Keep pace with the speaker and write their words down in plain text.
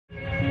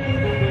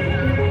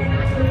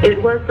It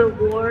was the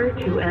war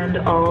to end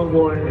all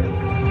wars.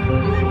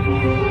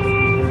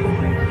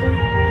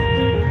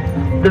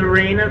 The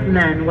reign of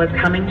men was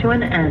coming to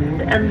an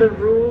end, and the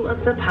rule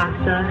of the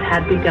pasta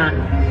had begun.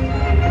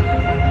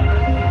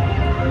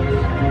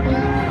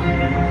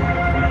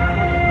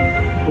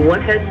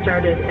 What had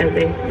started as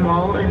a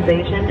small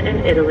invasion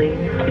in Italy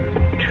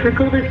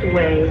trickled its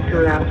way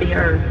throughout the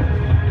earth.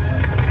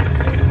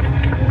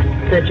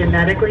 The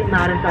genetically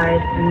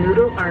modified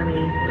noodle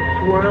army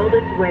swirled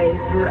its way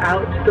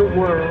throughout the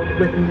world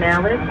with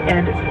mallet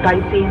and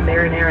spicy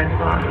marinara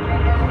sauce.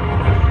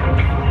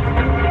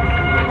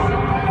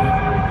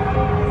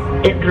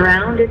 It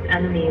drowned its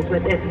enemies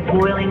with its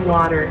boiling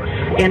water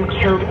and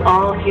killed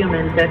all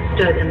humans that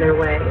stood in their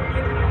way.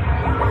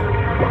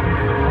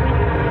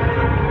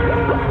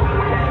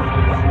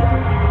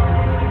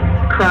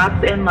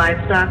 Crops and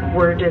livestock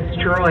were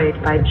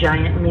destroyed by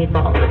giant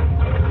meatballs.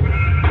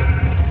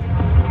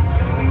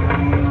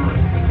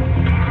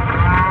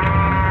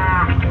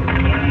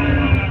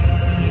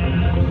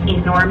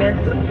 Enormous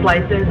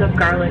slices of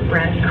garlic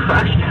bread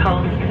crushed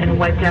homes and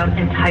wiped out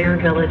entire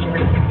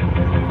villages.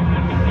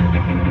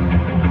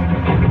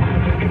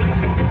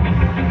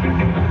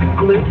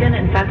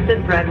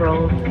 Gluten-infested bread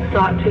rolls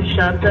sought to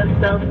shove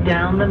themselves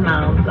down the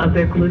mouths of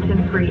their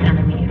gluten-free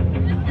enemies.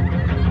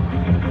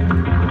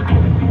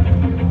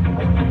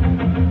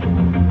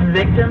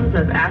 Victims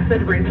of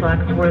acid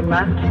reflux were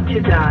left to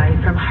die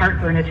from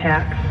heartburn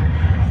attacks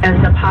as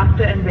the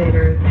pasta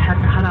invaders had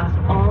cut off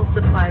all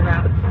supply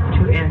routes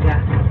to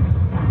Antioch.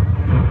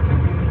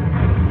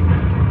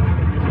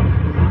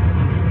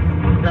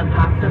 The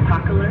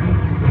Pastapocalypse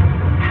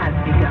had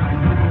begun.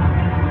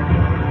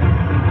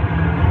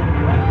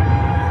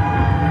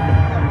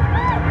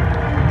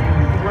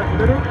 What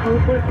little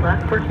hope was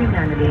left for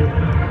humanity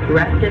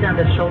rested on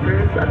the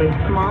shoulders of a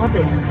small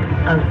band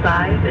of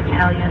 5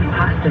 Italian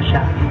pasta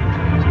chefs.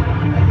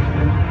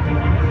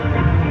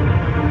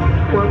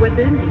 For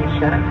within these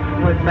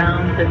chefs was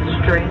found the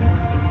strength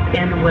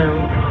and will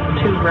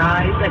to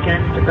rise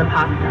against the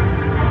pasta.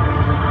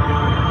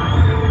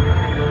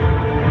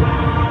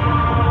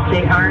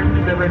 They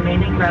armed the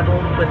remaining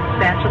rebels with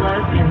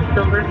spatulas and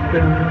silver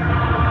spoons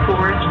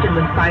forged in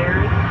the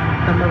fires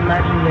from the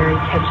legendary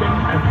kitchen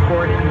of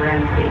Gordon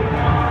Ramsay.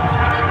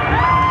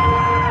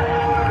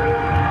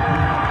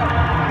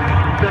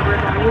 The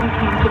rebellion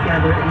came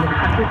together in the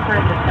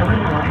countryside of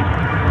Illinois,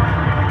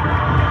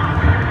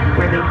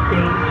 where they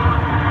staged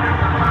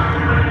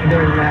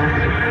their last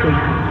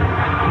stand.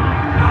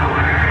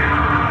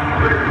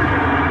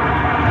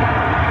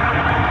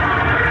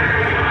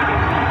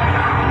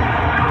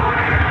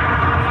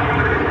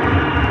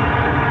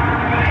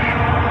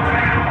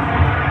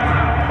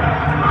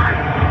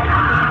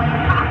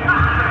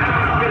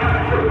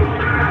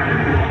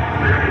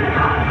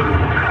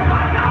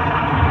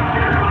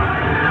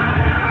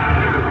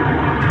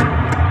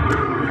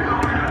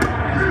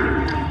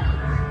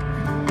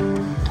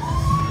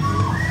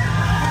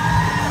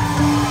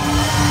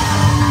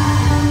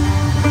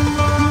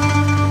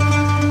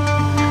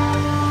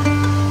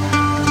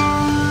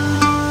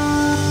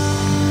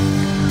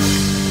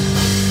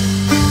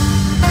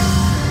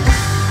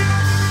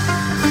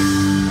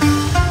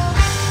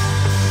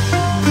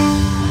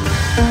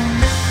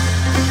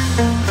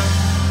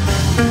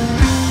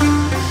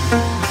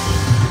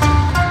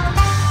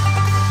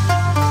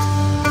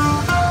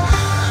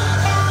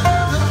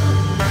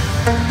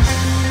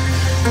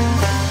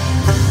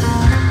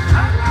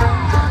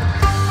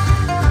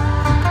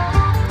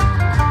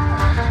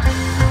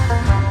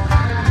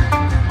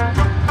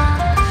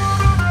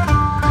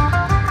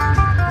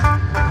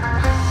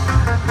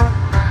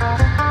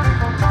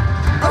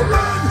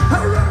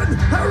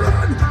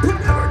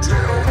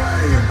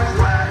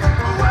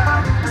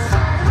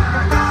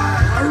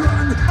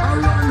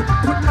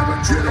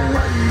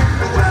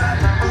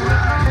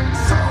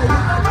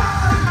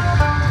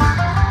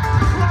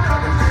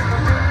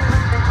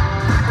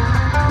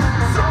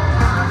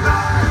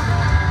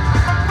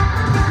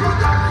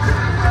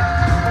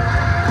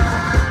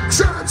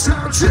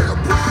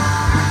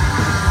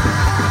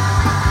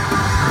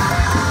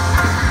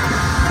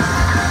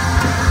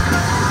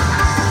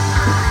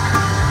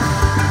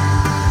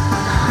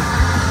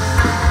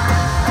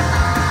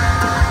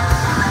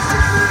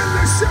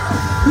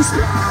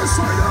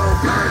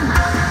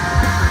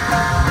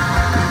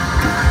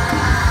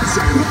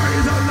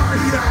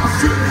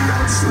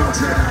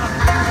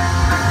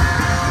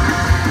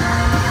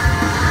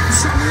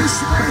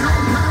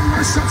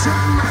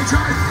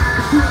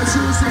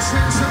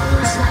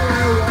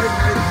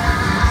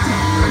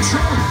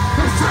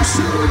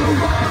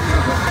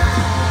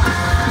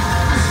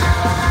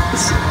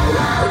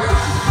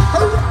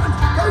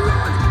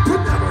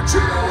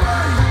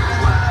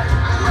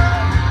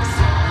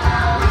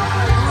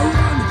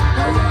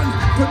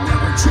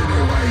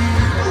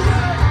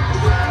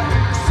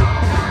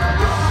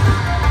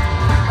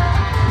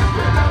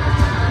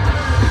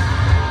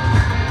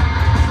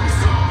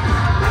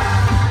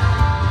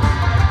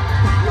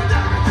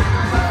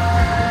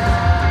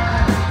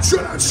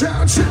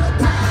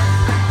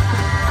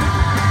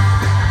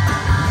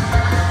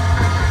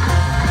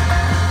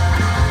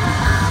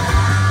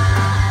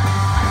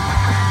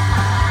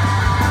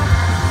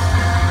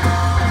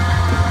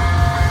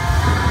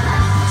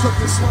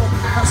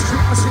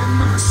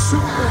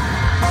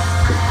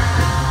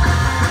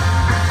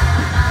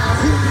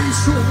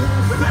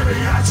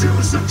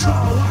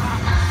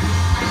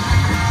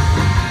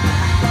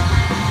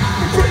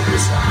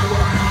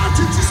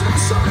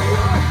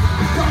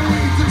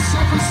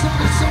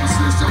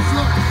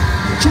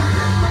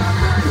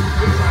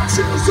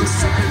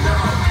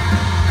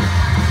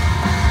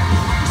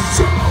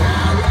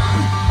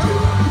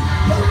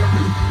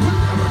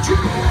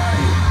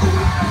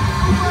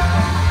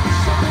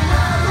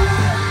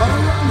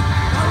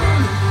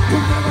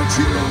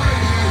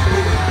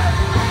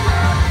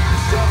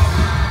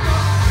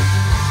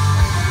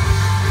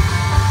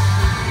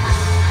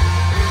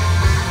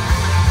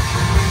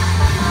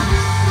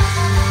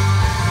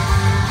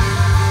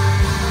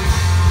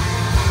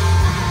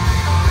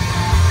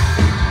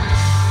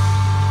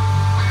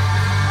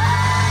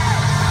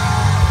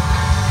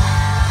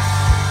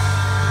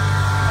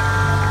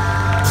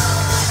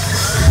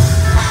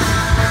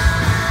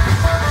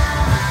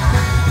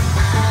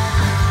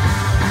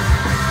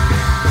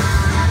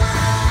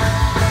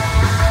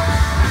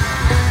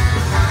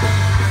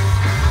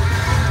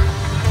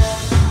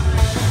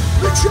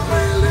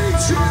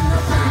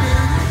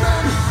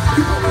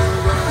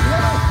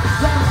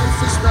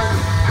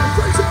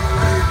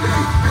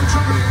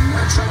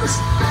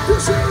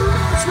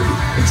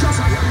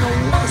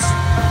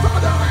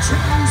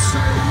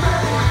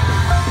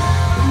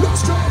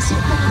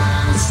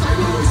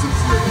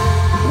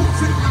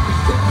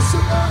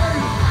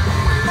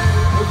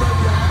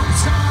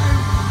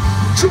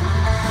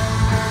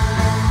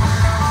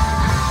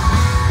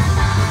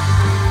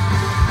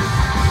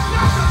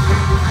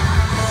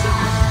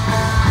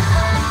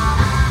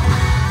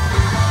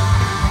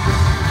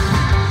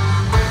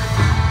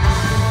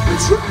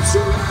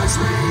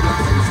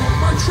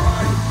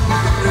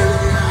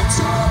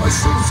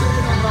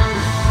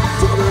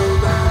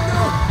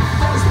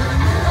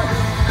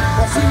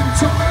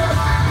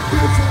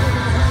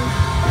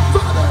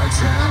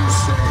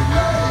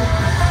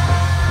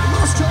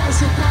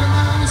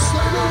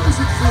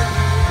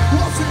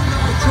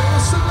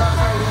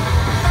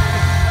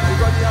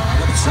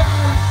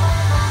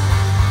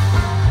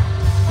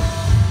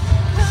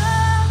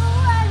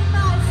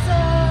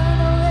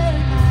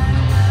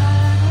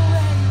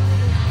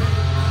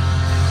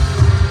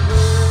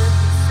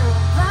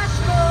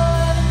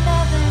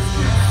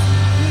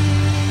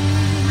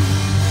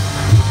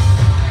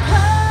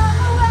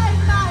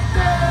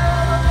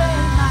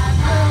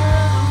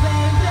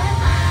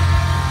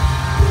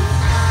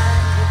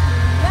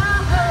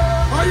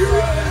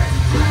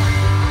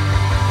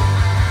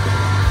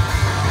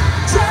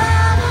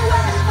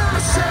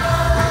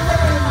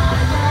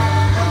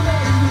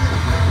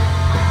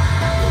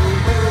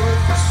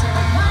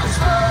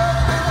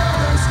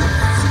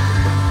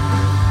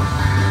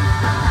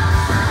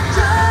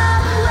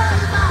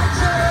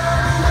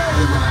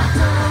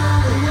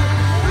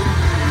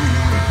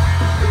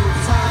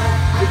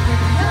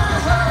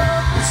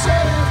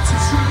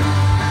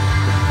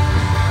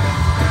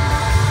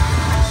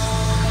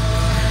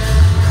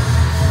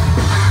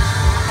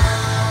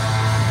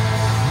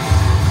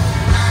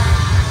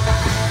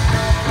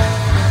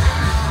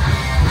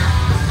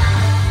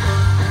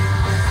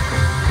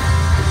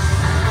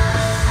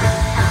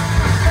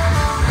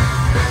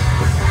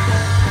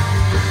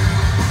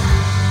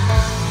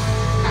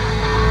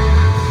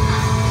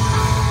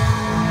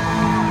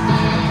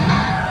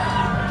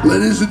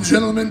 Ladies and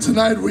gentlemen,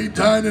 tonight we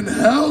dine in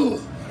hell.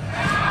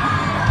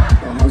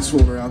 Oh, I'm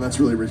swirling around. That's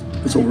really,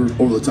 it's over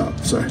the top.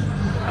 Sorry.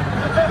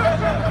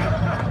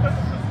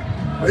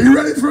 Are you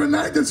ready for a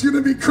night that's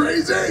gonna be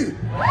crazy?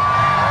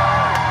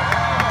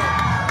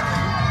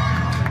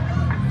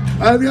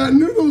 I've got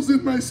noodles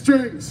in my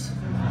strings.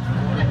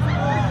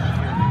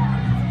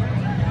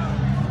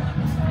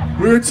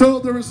 We were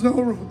told there was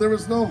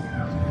no,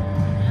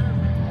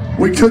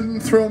 we couldn't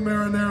throw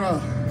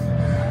marinara.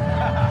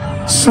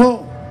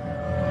 So,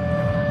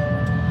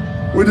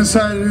 we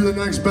decided to do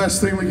the next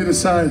best thing we could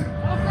decide.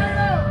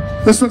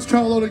 This one's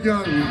called Load a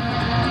Gun.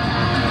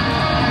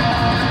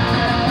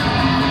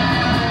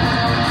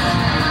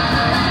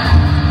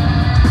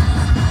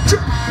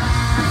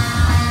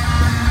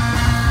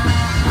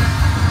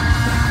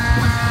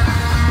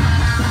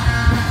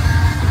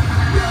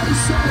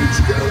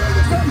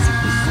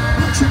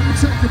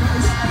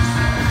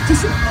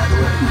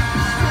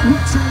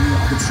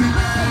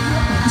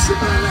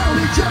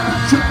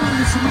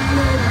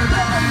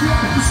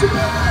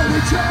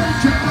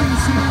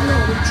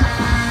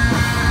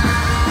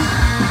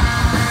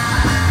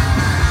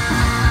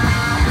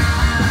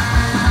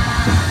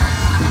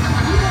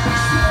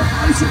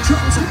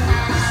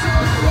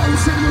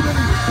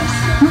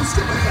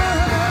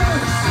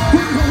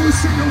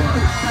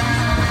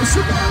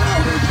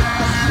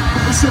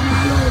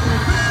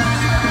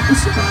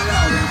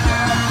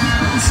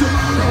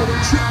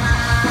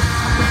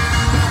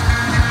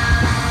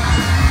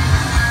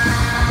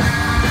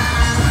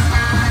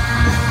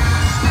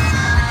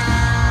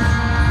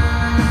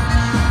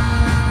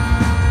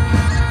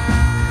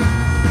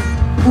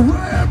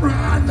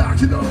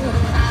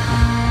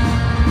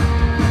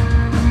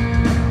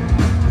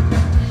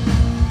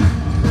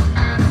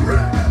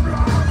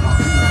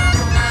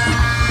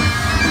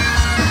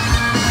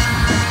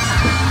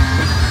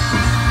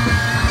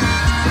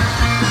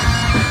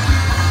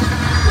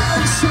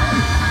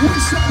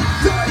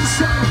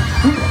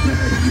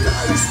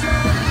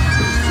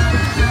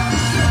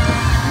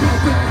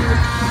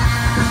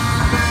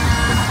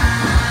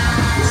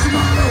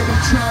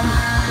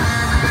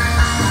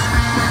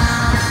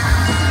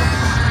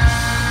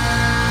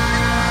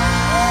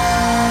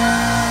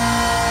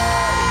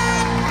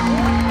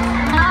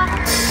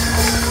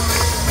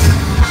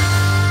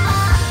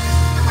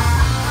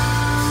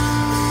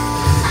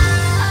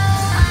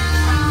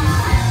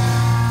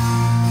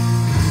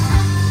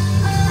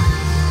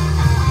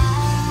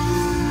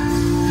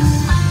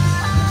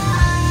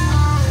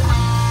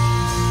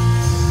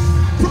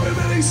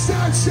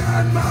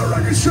 sunshine, my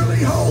record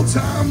surely holds.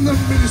 I'm the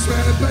meanest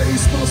man in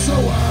baseball, so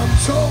I'm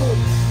told.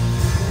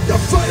 The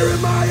fire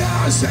in my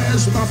eyes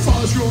as my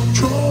father's grown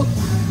cold.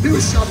 He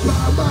was shot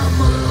by my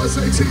mother when I was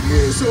 18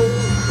 years old.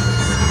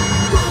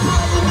 But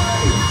by the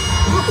way,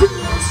 I'll be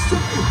on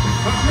straight.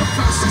 I'm the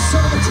fastest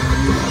soldier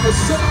you ever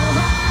saw.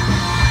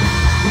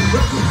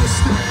 Breaking the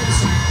stands,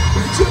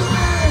 to the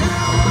man who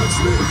wants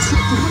me to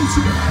reach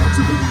out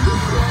to be the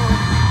wrong.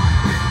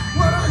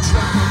 When I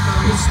try my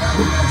mind, it's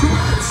never like a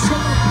red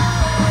strong.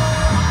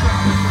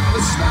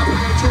 It's never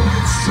like a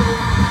red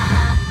strong.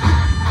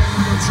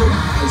 But your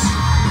eyes,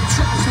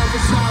 try to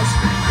emphasize,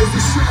 is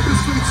the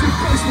sharpest thing to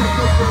basement of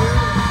the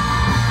world.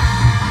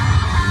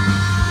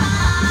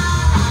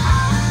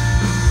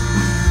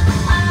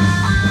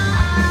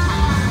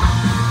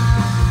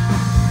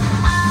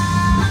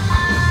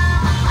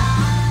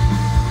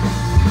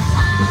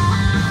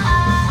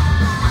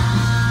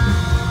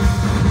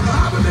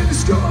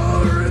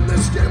 Score in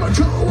this game of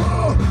Cold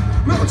War.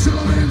 No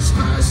children's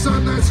past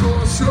on that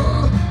for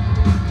sure.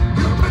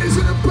 Your money's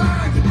in a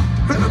bag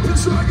and a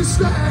pistol like a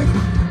stag.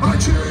 I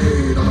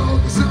carry it all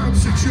cause I'm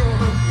secure.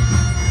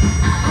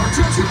 I'm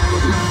touching all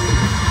the blame.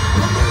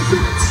 I'm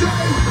anything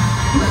insane.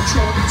 Let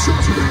your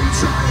children be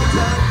tired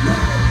that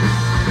night.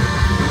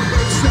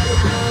 Instead of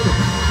them,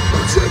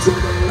 I'm changing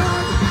the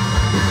land.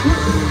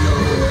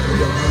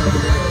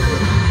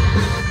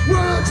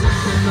 Words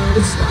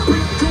it's not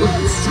being too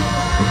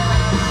strong.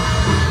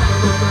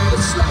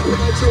 It's not when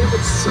I do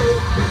it's true.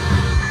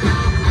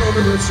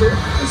 Moment at your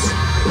eyes,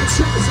 the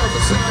choice of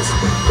its eyes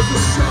is the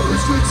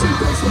sharpest thing to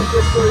basement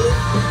good for you.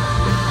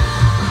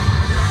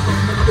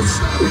 It's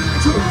not when I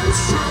do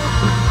it's true.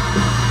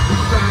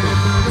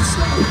 It's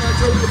not when I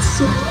do it's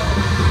true.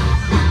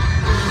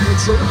 At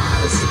your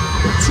eyes,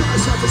 the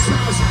choice of its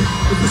eyes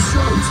is the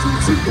sharpest thing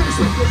to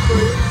basement good for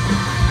you.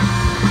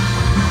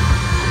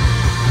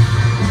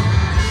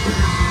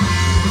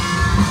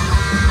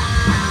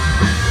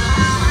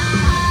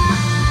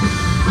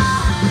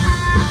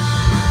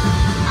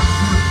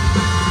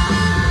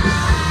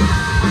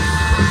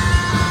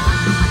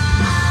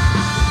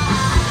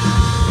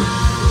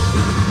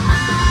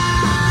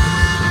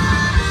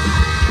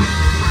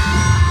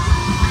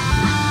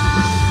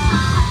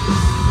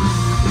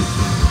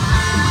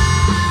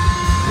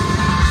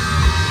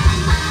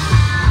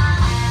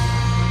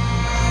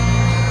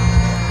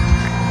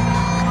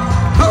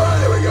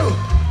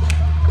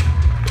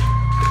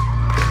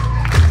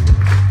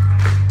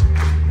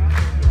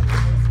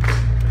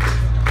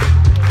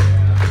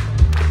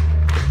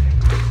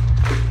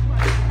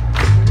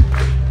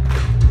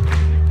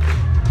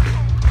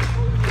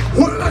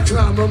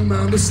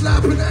 The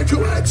slapping echo,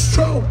 it's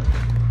true.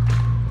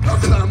 I'll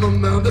climb a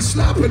mountain, the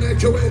slapping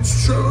echo,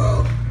 it's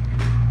true.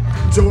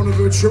 Don't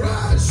avert your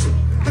eyes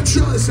and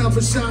try to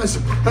self-emphasize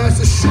as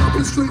the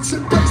sharpest cleats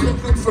and breaks will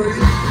come for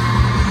you.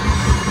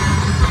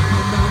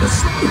 The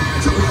slapping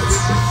echo, it's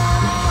true.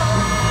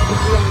 I'll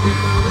climb a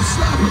mountain, the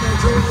slapping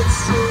echo, it's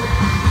true.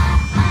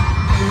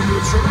 Don't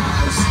avert your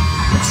eyes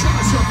and try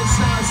to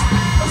self-emphasize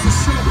as the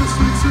sharpest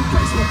cleats and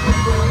breaks will come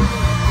for you.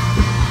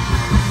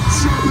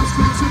 Sharpest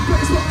cleats and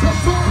breaks will come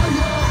for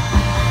you.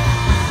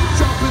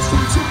 Sharpest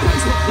streets and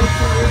basement good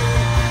for you.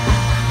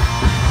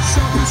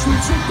 Sharpest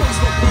streets and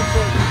basement good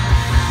for you.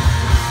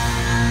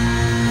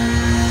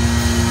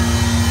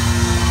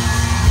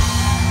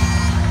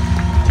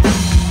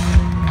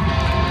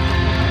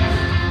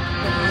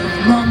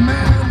 My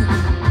man,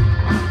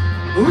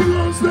 who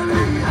owns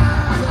many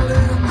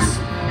islands,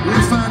 we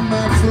find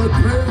my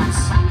footprints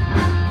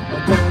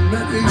upon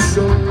many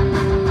shores.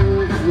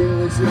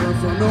 Yeah,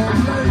 for no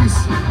place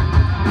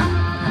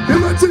in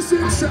my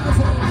distant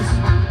travels.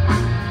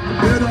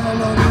 It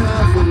all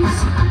unravels,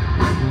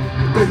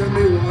 bigger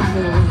me one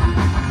more.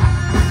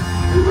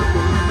 You look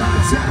at my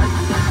attack,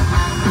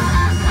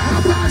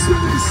 I'll pass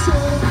with this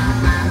story,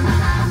 man.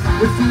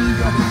 If you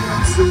got the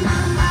answer,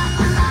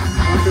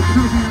 I can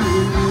prove you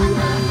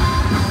wrong.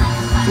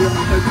 So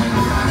I'll make you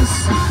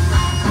rest.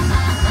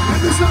 And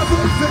there's not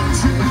for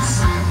vengeance,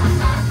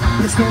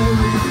 there's no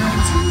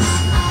repentance.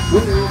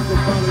 What if the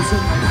father's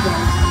in my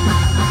fight?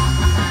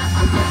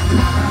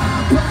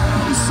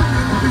 I'll be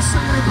singing, I'll be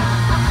singing.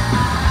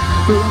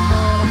 For a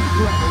morning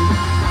grave,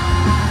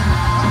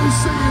 I'll be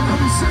singing.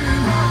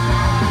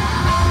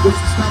 This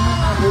is not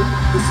my hope,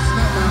 this is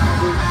not my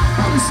hope.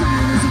 I'll be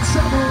singing as a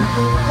trouble,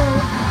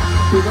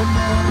 for a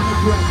morning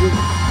grave.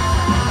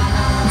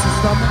 This is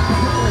not my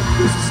hope,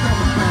 this is not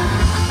my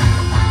hope.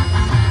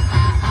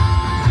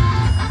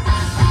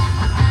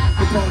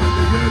 The ball in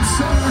the red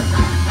sun,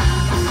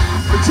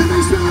 the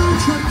Jimmy's been on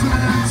train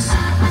plans,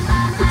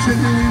 the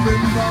Jimmy we've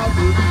been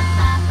bothered,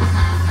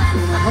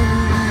 for a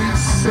hungry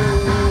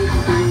soul.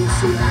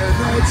 So I had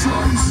no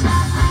choice.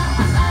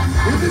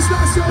 If it's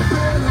not so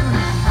better,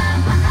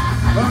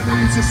 I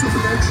need just a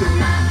connection,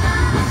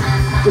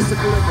 just a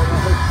glimmer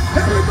of it.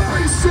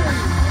 Everybody sing.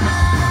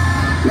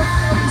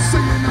 I'll be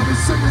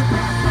singing.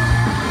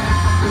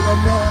 Till I'm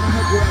not in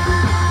the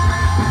ground.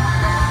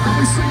 I'll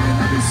be singing.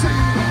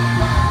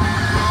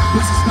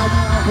 This is not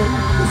my home.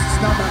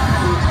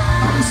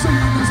 I'll be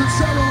singing as a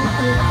cello.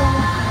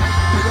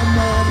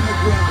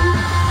 gravel.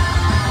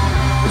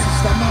 This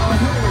is not my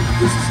home,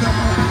 this is not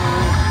my home.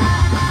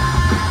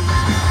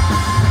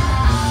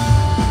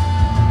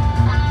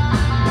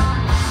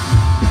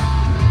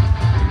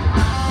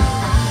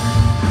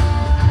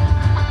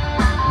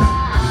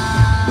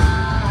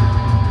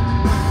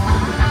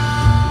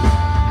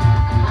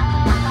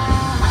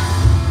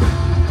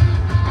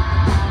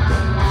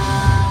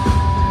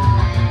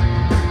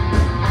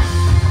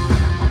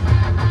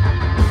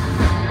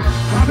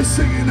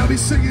 I'll be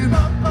singing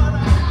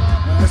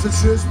as the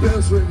church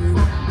bells ringing.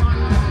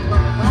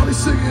 I'll be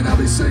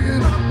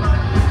singing.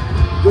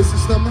 This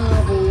is not my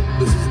home,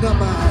 this is not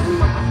my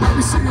home. I'll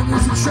be singing,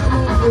 there's a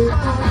trouble, oh,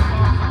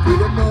 oh, through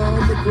the mud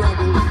and the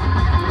gravel.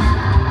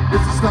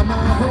 This is not my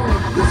home,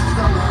 this is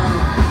not my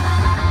home.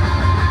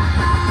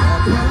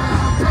 I'll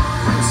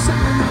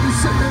be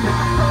singing,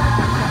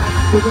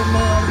 through the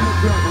mud and the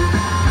gravel.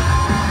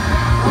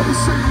 I'll be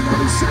singing.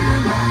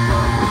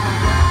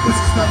 This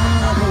is not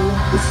my home,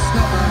 this is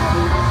not my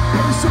home.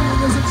 I'll be singing,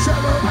 there's a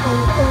trouble,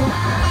 oh, oh,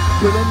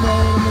 through the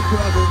mud and the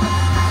gravel.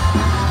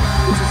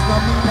 This is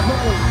not my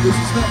home, this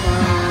is not my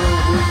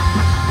home.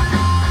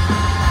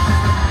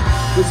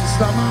 This is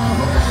not my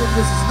home,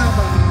 this is not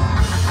my home.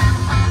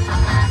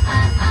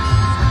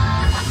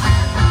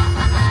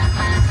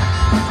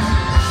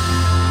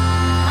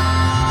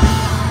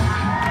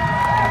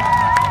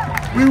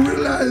 We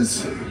realize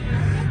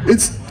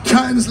it's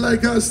kinds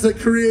like us that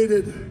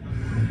created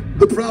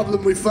the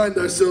problem we find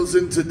ourselves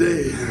in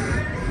today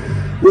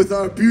with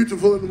our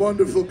beautiful and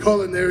wonderful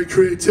culinary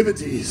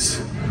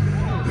creativities.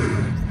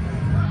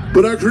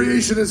 But our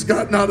creation has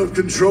gotten out of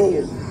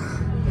control.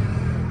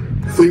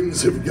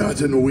 Things have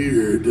gotten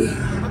weird.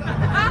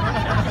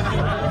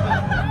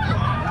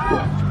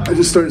 I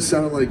just started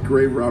sounding like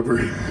grave robber.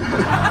 Speaking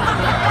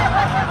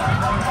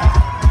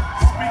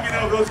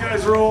of, those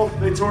guys roll.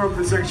 They tore up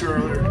the section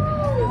earlier.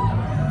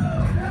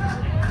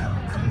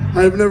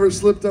 I've never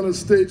slipped on a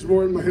stage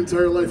more in my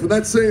entire life, and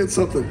that's saying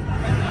something.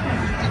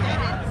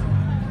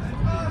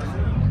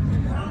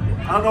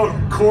 I don't know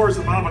what cores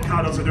of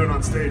avocados are doing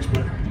on stage,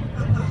 but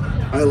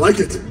I like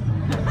it.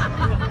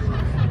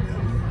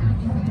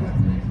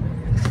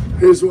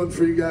 Here's one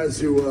for you guys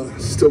who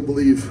still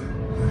believe.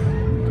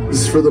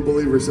 This is for the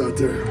believers out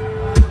there.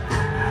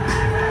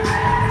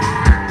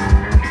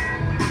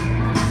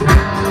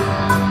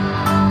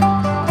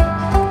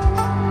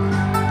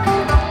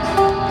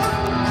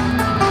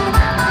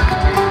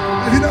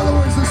 If you know the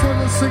words, this one,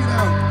 let's sing it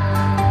out.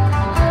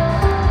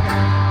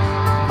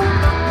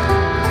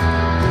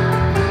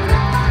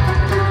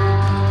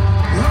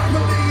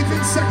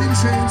 Second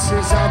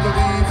chances, I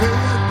believe it.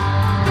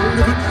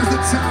 Living as the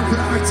time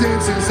clock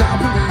dances, I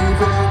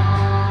believe it.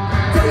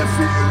 Put your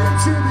fear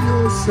into the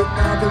ocean,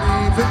 I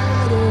believe it.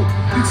 Oh,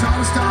 you try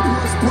to stop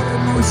what's put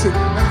in motion,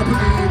 I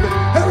believe it.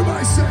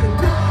 Everybody say,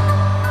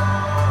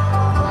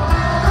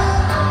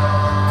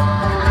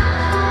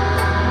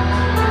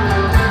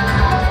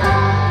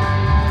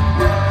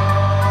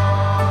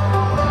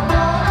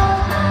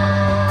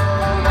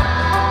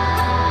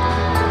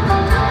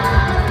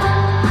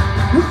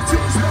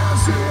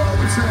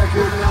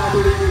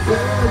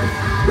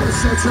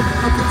 shut your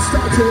mouth and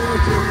start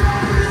talking.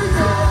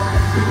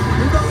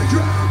 And on the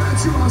ground that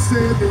you are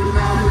standing,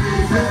 I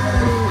believe it.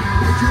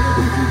 And get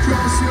up if you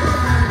cross your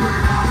hand.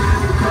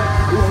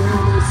 Well,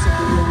 there's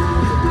something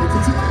wrong with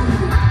the today.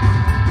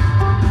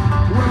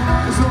 When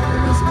eyes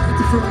always like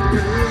the front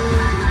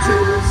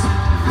pages,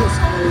 there's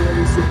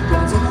always some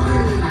thoughts on my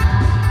head.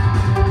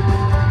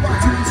 Why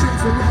do you turn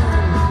for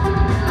wrong?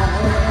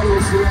 All that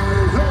is right.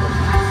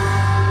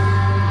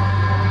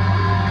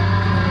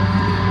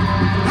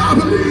 I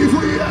believe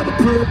we have a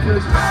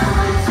purpose.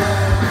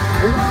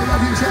 And all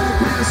of you trying to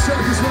be a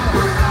circus one.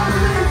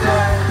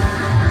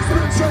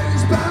 But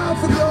train's bound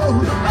for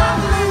gold. I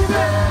believe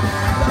it.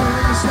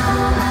 It's not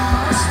around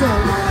my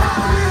stone.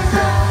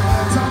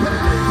 I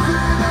believe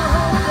in the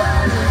hope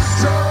that is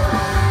true.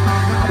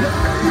 I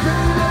believe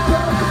in the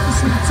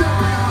purpose we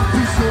don't have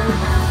to show.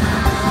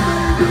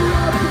 Maybe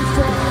right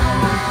before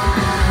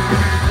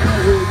I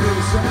heard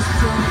this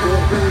strong for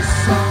this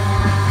song.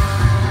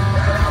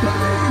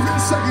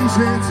 Second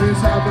chances,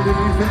 I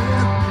believe it.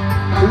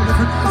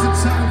 Living as a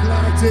time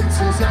clock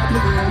dances, I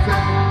believe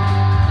it.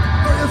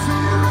 Put your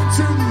fear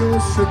into the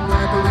ocean, I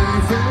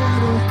believe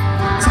it.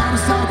 Time to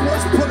stop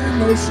what's put in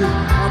motion, I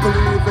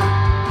believe it.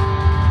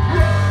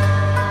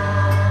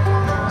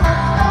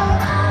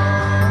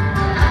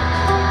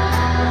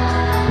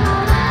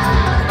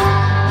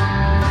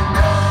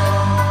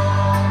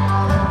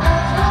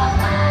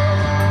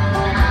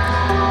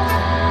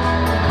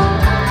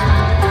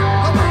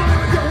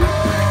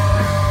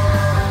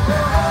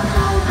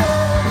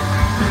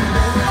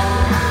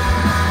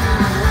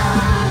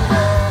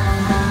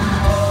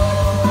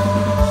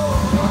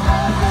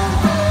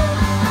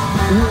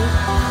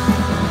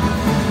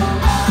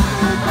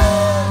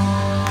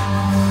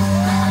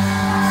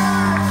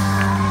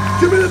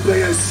 Give me the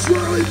biggest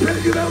swirly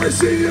pig you've ever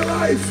seen in your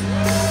life.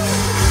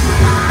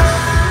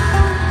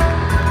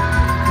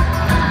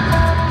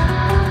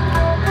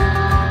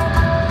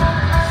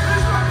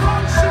 It's my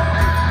punk show.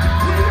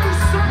 We use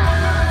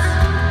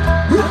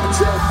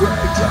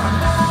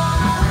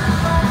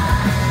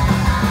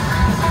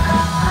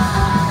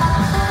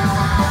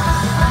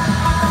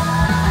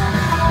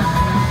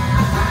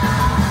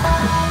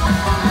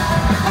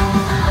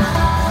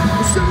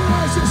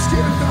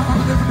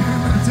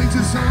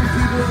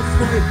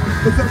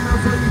but then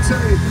every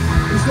day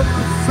is not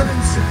a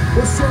fence.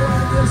 We're so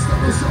honest,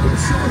 that we're so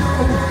sure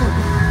no more.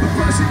 The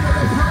person that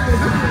I pray,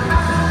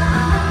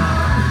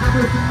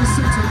 everything is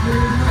sent to me,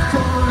 and I'm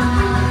falling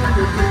in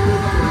everything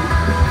with me.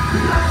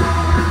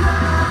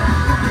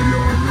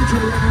 You're a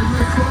major and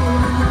you're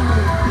falling in.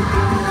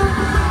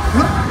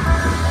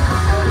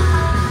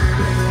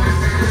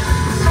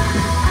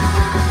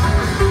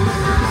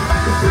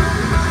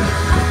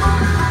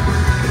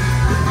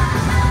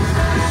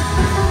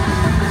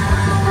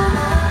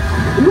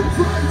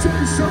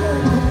 So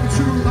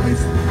true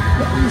life,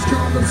 that was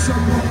kind of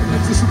someone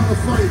that just wanna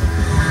fight.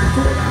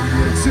 For I'm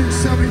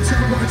instinct, every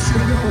time what you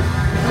know.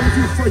 And if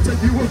you fight that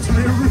you will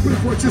die and rip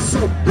with what you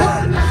sow.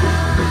 And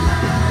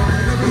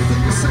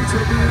everything you say to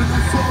me and I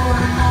fall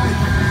in line.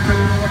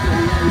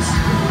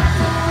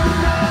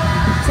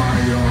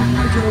 Fire your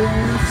maker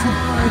and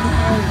fly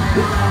now.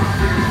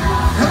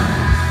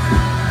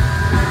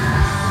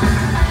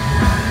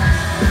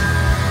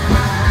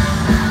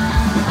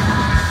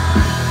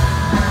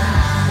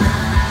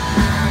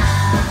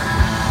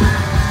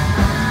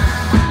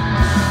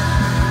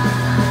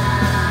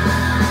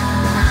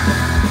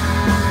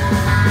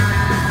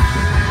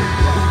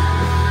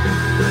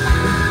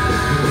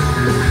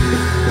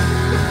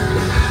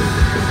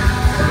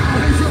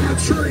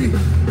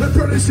 That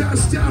burn his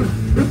ass down.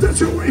 If that's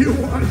the way you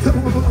want it,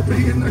 then we'll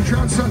be in the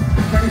ground, son.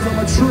 Hanging from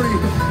a tree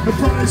and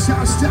burn his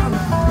ass down.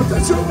 If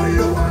that's the way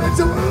you want it,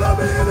 then we'll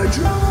be in the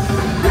ground.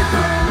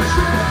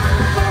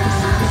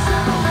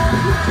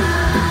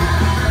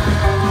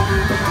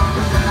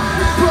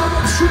 From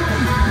a tree,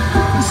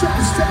 burn his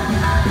ass down.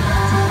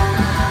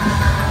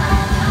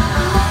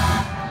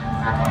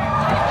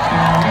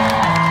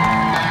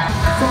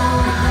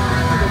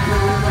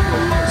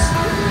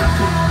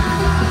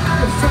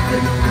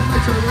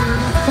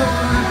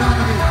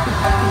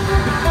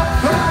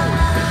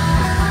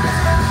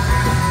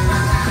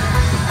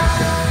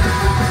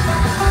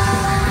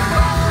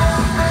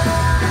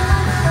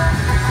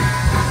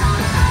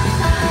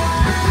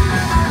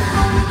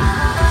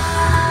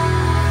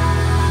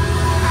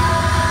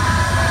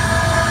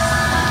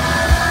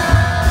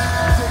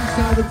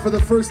 For the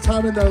first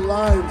time in their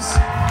lives.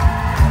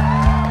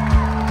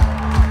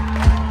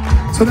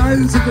 Tonight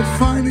is a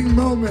defining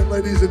moment,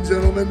 ladies and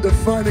gentlemen,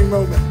 defining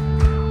moment.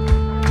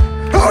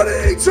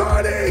 Hoity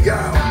Toity, go!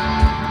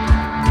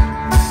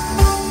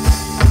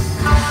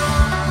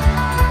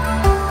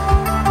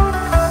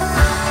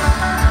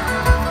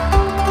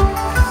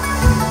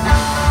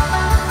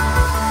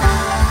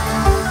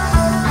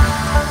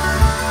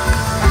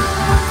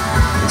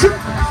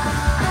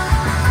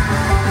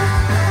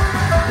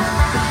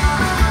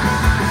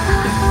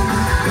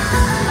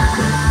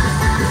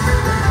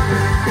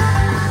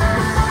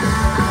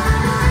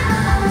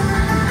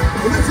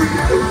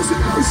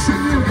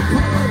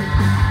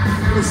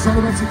 It's all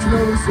about the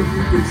clothes that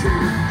you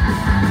betray.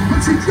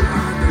 But you can't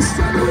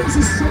understand there is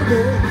a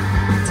struggle.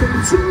 Turn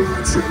to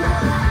what you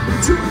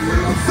want, do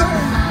your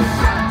thing.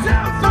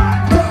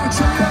 But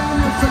you know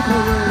you're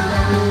figuring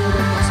out.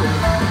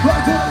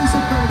 Likewise,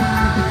 I'm going to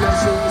be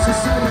yours the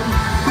same.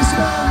 This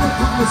man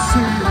upon the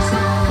seas.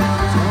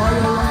 All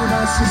along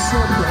that's the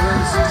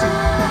surprise.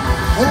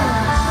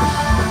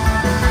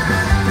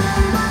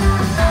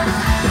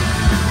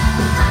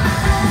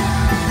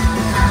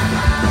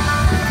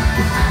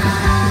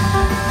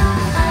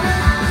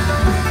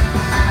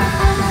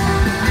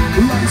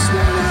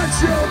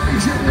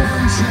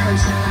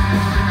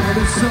 And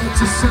it's hard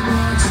to say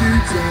what you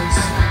dance.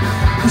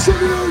 But you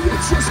know you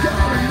just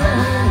gotta know.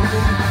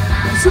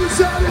 Since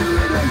I didn't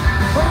written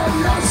on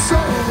your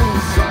soul.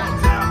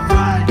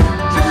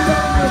 You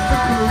know you're the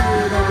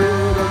career of the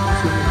world.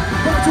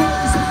 My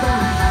doors are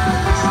gone.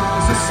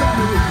 It's a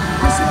Saturday.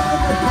 It's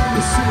not upon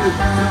the sea.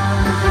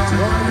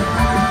 All your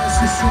eyes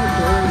are so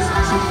close.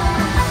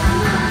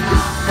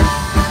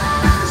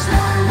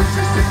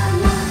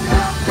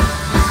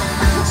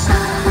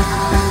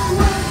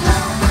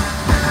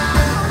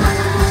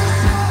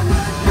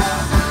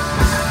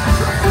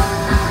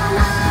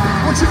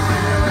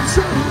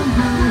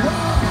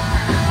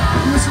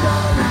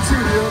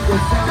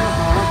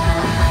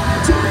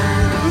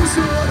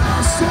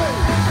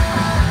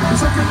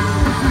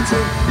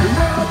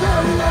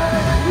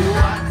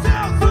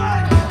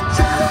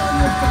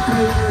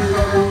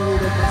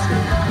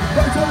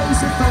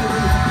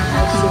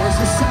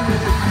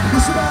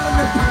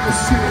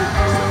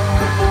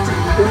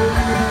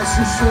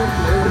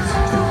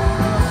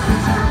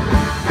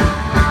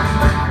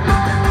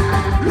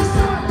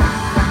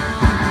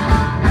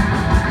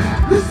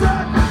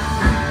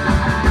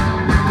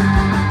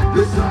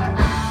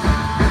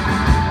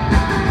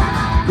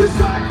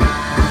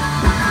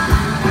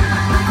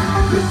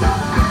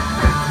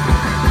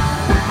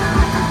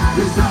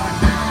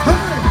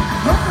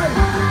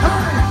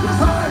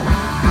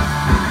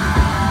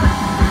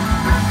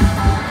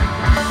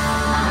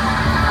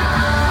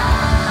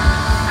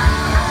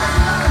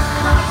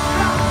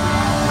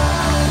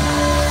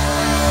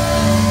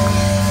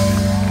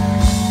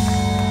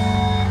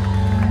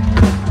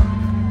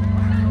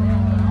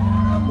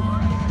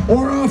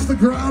 Or off the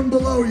ground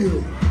below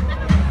you.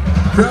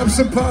 Grab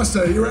some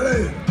pasta, you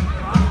ready?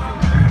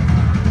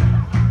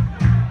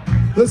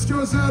 This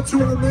goes out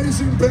to an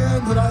amazing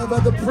band that I have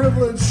had the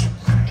privilege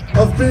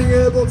of being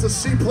able to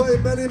see play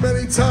many,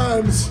 many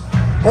times,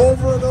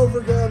 over and over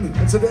again,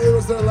 and today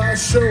was their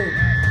last show.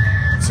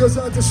 This goes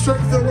out to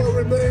Strengthen What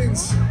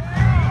Remains.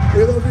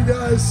 We love you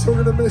guys,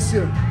 we're gonna miss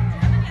you.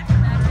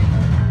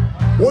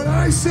 When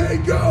I say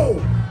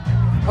go,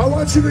 I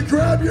want you to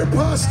grab your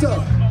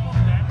pasta.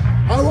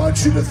 I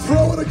want you to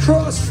throw it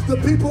across the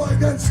people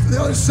against the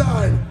other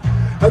side.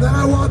 And then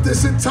I want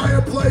this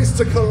entire place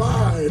to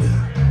collide.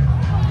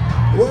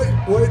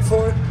 Wait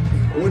for it.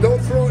 Well,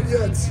 don't throw it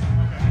yet.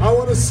 I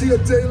want to see a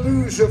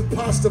deluge of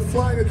pasta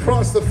flying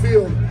across the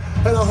field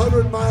at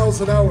 100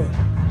 miles an hour.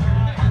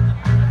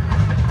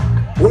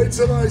 Wait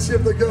till I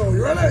give the go.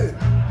 You ready?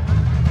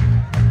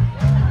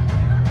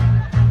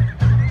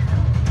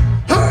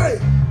 Hey!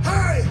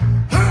 Hey!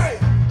 Hey!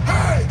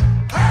 Hey!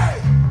 Hey!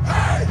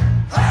 Hey!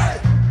 Hey!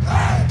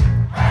 Hey!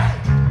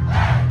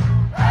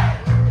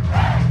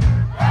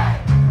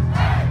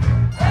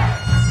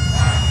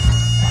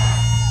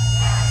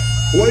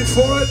 Wait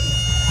for it.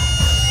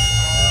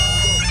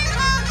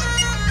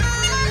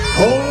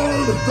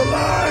 Hold the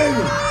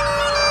line!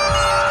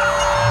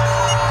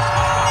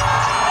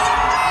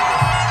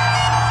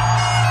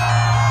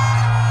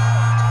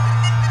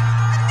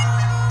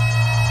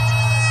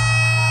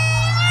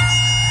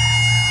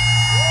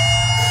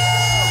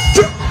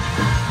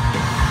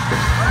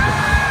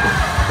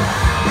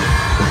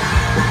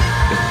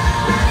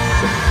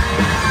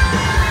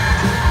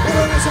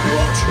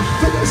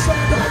 From this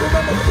side, I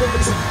remember the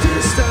boys. To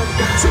this stand,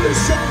 to this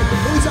song,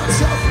 who's that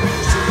self?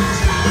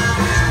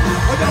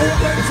 I know what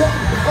went from.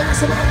 I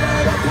guess I'm out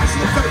there, I'm passing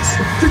the face.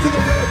 Kick to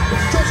the rib,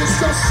 just a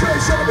stress,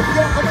 straight, shut up and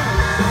go, come on.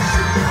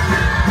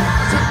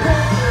 I said, whoa,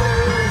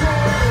 whoa,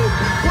 whoa,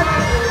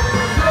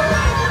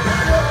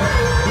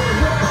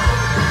 whoa.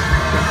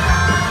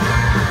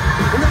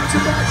 And now it's a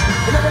match,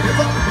 and never give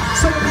up.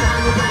 Someone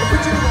behind you, they'll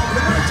put you up,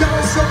 and I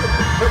can't show it.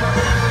 And I'm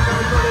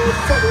ready to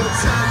follow the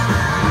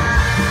time.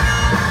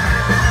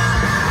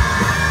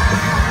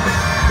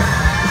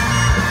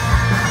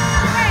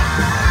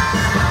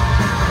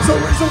 So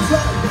raise the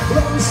flag,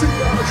 let me see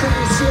our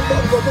training still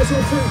up, but there's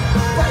no free.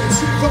 Fire and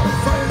see,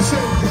 fire and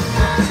sing.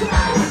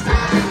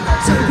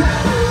 Say whoa,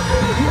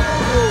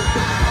 whoa.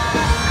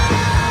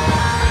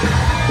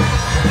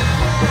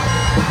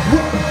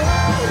 Whoa,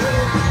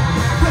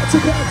 back to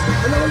back,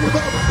 and now you're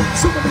back.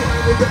 Somebody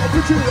behind me, they'll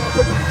pick you up,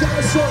 and I got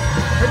a shot,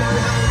 and I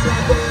have my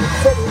way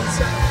forward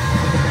inside.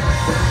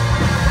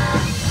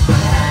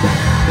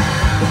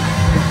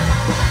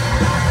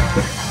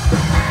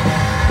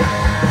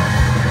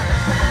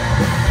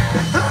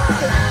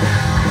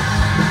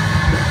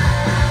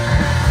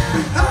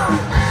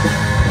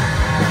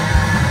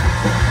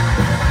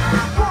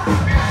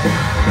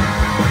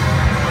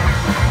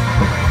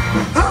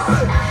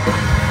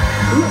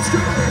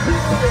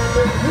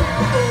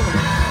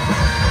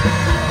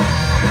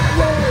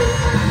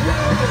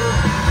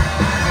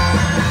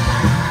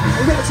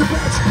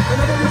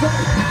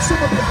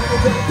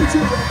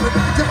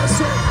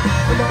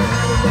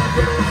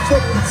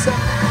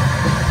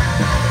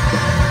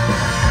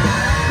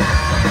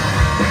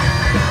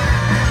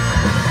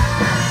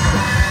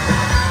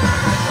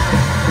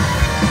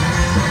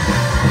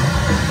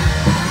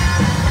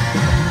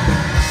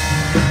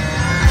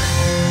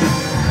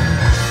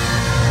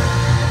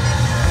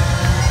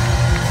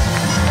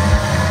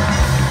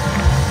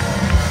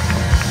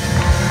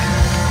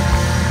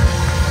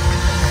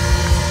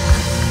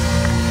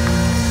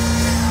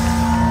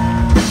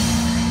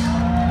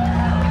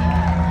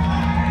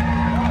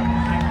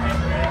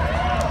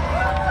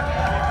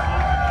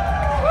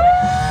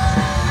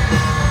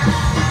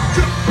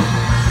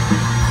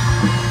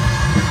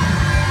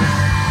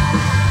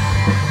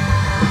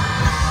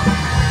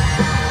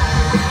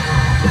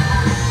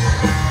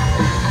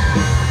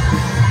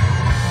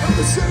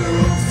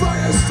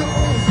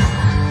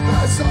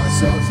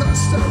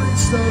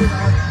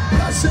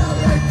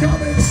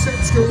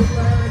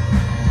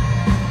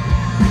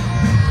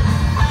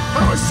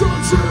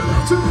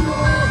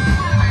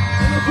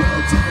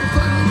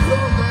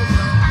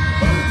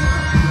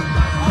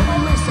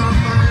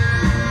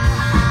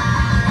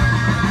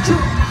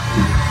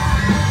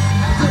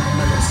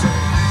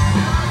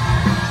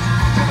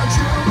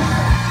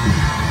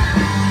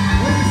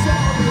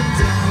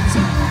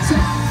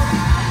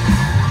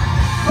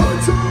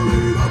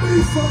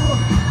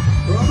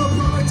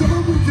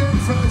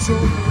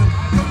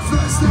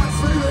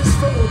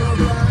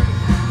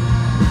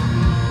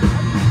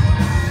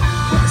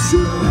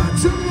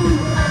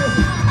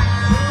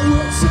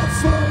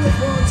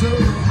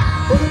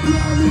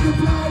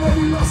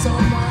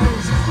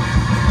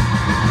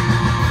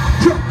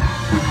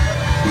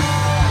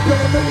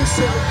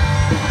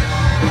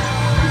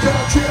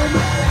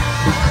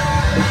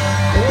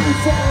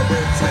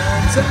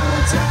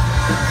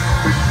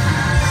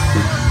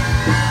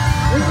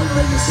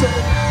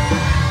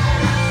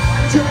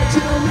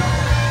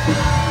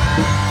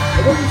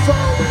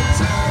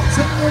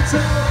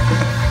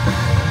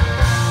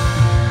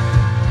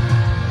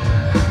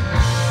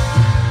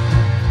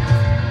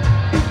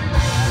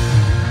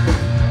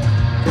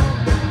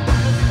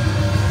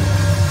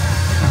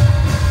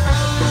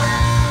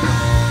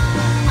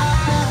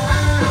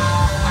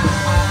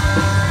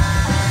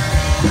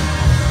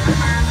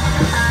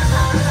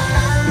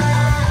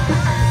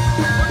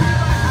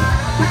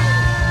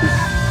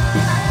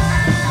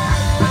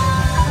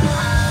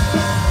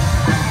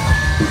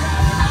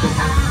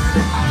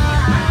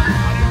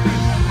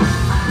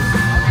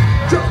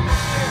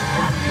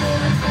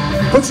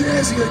 Put your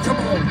hands together, come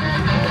on.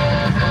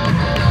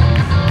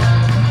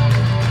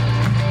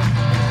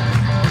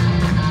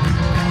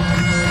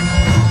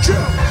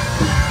 Jump.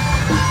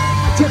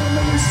 Don't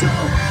let me show.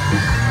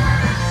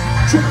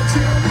 Jump,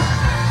 jump.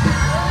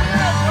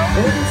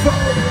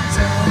 Overflowing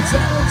down,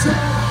 down,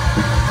 down.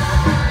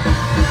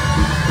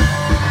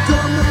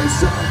 Don't let me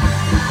show.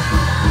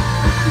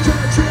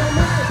 Jump, jump.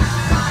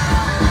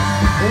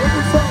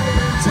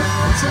 Overflowing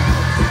down, down.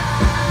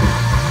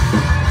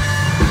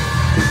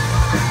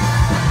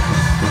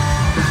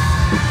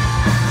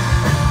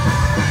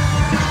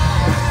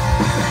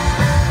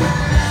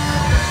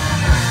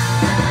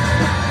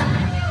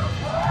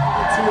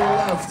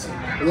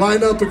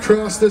 Line up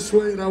across this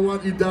way and I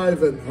want you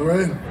diving, all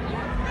right?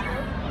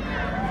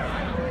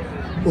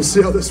 We'll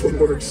see how this one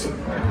works.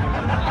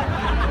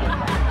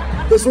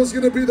 This one's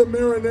gonna be the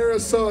marinara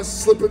sauce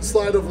slip and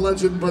slide of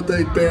legend, but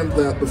they banned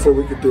that before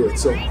we could do it,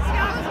 so.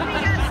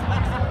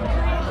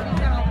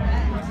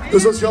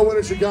 This one's called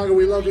Winter Chicago.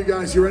 We love you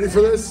guys. You ready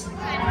for this?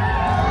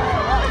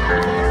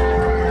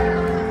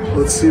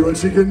 Let's see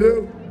what you can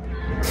do.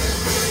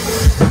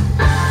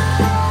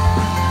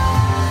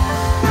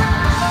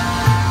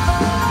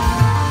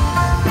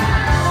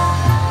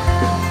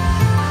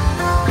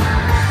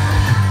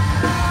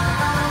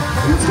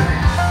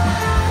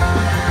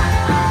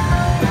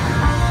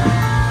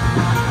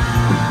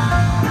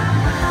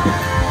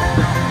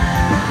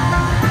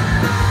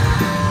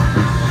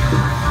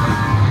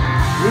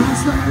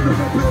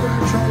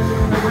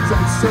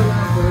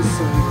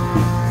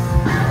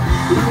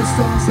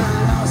 Stars that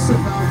are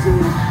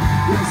surrounded.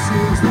 Yes, she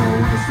is no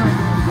worse than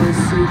the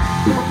sea.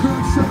 No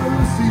good show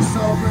to see,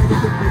 so many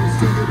the breeze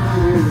take it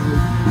all away.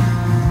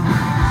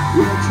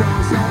 Your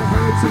trials all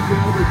hurt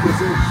together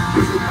because it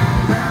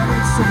know that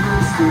it's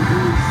supposed to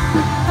be.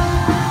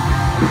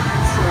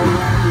 It's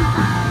alright.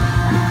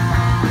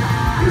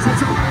 Is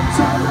it a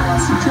winter that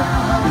she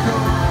can't go?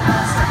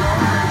 That's the one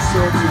makes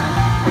her time.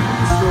 And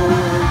it's no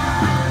way.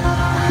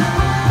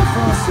 The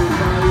frosted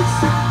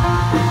nights.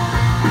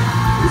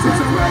 It's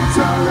a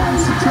winter and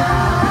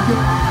Chicago,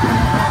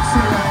 and it's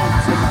a long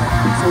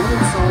tonight, so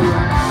it's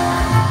alright.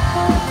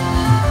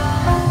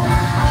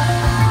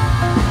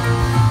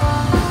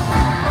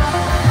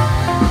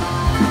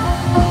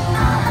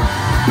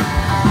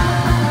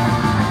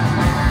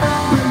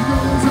 Big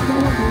brothers are the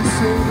one who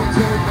sing and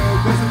don't know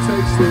because it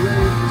takes the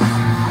rains.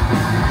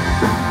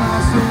 Big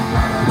miles don't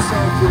line up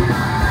something,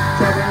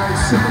 driving like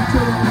shit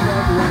till on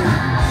that way.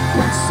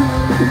 What's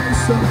still the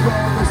place of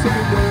all this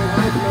every day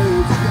I play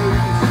its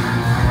games.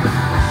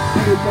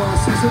 Hey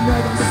boss, here's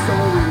another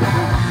story.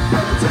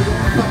 Gotta take it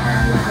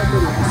apart like the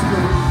last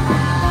one.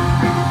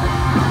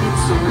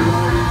 It's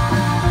alright.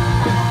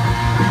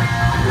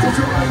 It's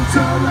a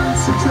winter and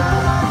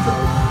Chicago.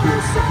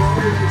 It's the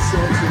boring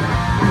shelter.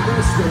 And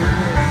there's the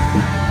way.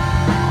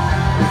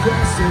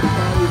 Across the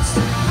nights.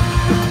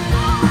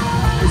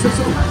 It's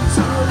a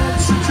winter and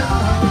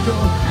Chicago.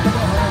 And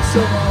the hearts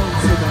are on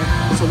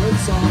tonight. So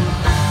it's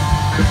alright.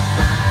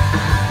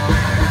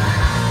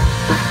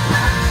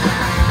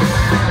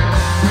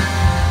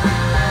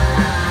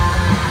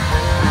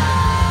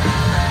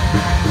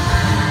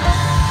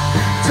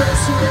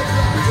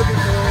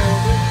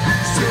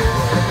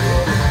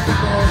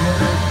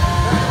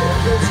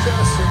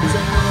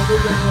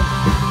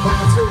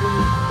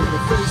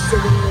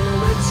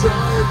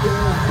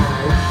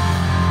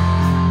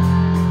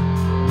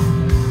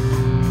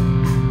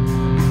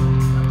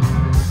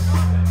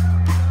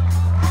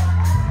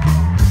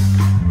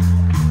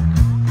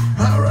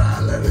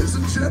 Alright, ladies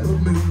and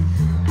gentlemen,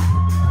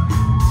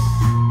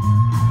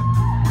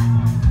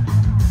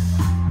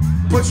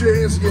 put your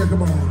hands together,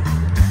 come on.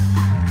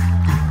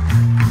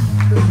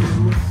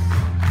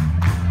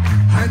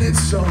 And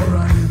it's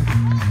alright.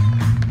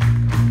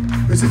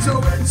 Cause it's a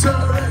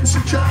winter in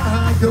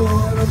Chicago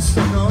and I'm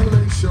stuck on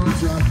Lakeshore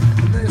Drive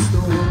and there's no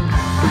one.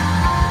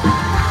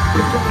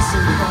 The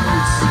crossing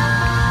lights.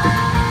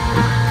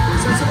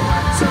 Cause it's a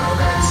winter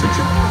in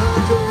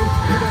Chicago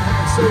and I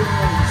have so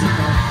long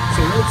tonight,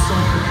 so it's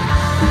alright.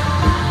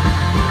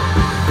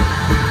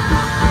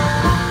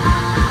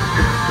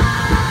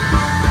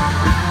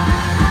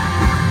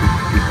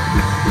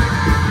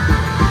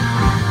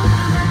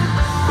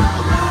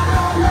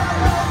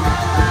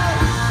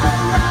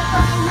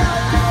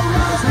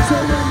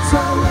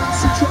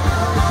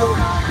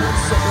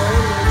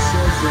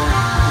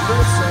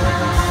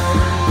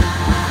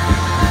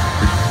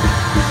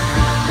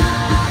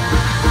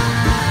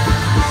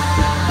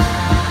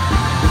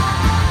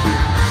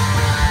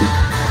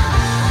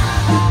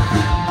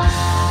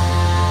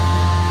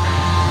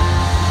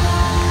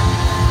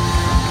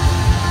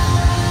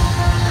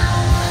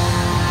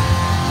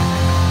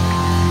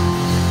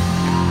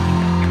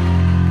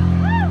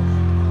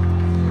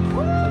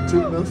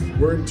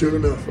 We're in tune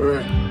enough, all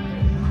right.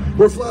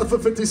 We're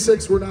Flatfoot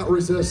 56, we're not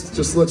Resist,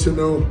 just to let you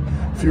know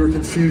if you were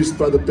confused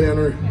by the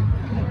banner.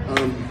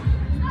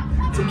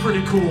 It's a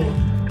pretty cool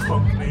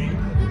punk name.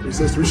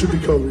 Resist, we should be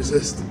called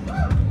Resist.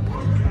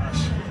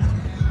 Gosh.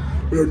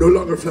 We are no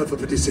longer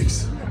Flatfoot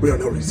 56, we are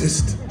now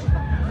Resist.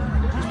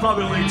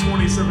 probably only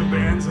 27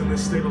 bands in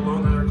this state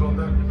alone that are called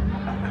that.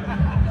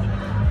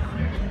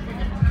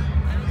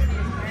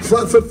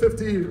 Flatfoot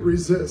 50,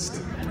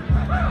 resist.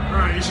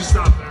 Alright, you should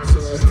stop there.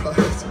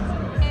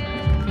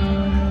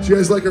 Do you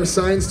guys like our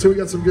signs too? We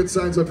got some good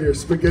signs up here.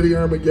 Spaghetti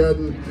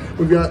Armageddon.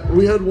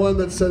 We had one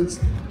that says,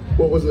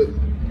 what was it?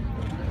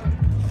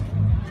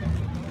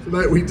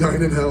 Tonight we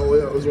dine in hell.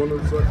 Yeah, it was one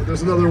of.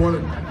 There's another one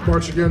at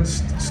March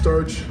Against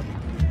Starch.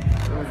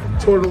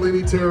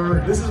 Tortellini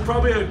Terror. This is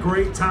probably a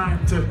great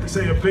time to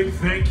say a big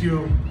thank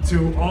you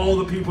to all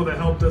the people that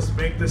helped us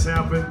make this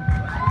happen.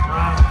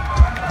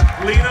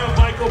 Lena,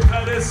 Michael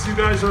Pettis, you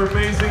guys are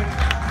amazing.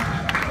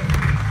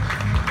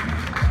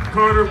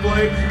 Carter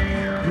Blake,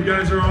 you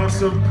guys are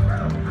awesome.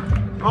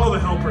 All the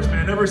helpers,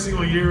 man. Every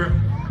single year,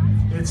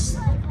 it's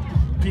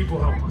people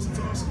help us. It's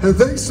awesome. And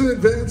thanks in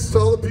advance to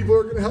all the people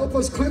who are going to help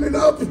us clean it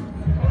up.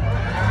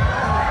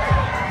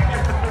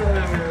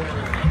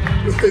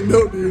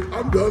 No, dude,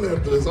 I'm done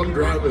after this. I'm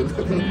driving.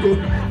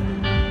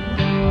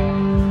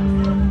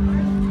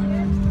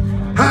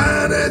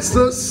 And it's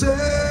the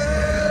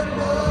same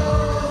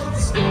old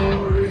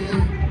story.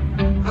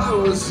 I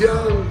was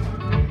young,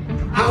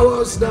 I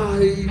was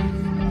naive,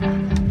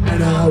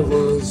 and I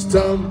was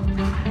dumb.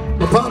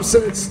 My pop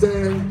said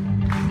stand,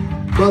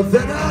 but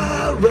then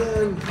I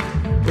ran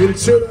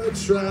into the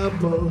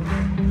trap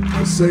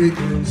of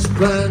Satan's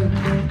plan.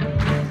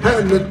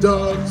 And the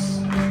dogs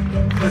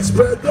that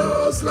spread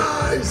those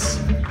lies,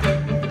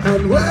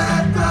 and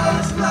with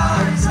those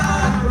lies I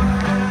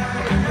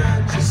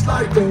ran, just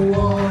like the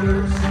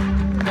waters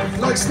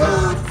reflects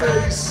the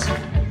face,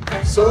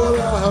 so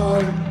the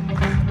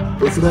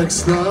heart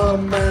reflects the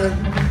man.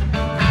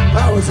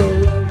 I was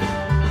alone,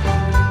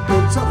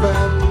 hooked up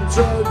and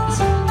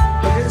drugged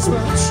against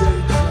my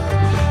shades.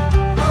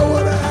 I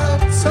would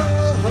have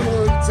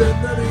tugged, and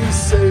then he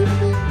saved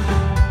me,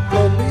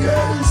 called me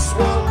as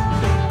one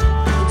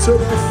to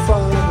the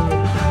Father.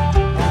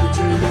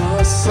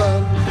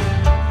 Son,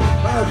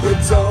 and the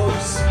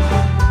dogs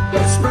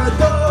that spread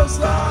those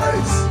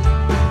lies,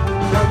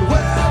 and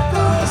with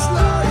those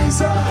lies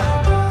I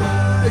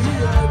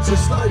ran,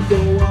 just like the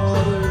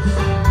waters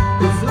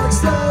reflects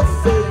the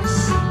face,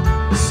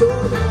 so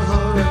the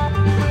heart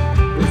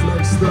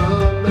reflects the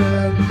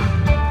man.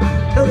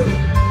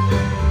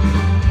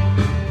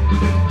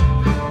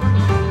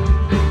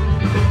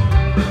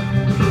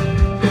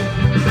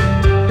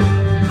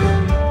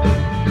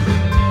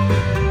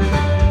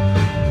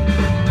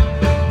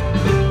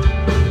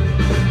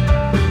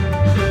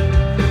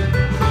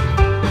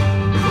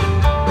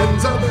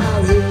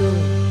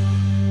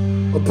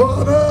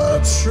 Upon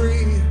a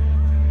tree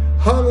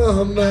hung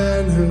a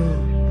man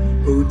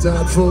who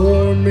died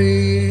for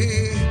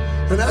me,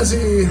 and as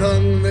he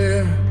hung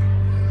there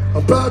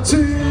about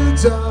to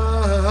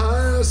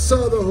die, I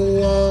saw the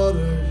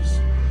waters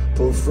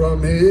pour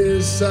from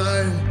his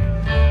side.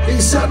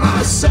 He said,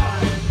 my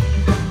son,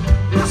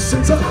 your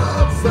sins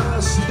are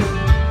vast,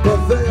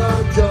 but they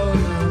are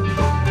gone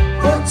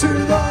now. Run to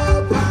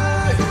the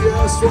back,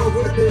 yes, what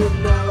we need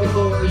now,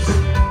 boys,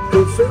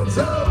 the fields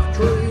of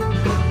green.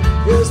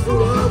 Yes,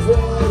 full of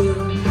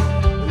water,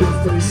 your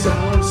face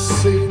I've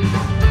seen.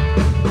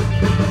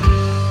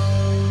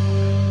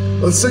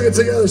 Let's sing it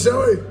together, shall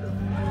we?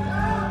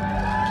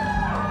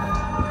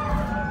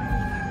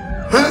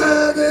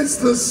 And it's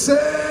the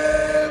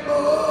same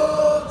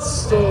old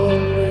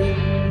story.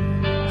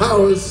 I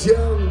was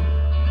young,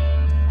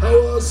 I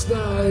was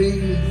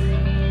naive,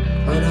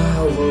 and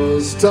I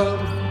was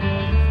dumb.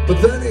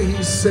 But then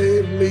he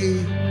saved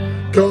me,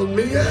 called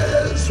me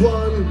as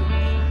one,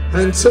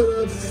 and to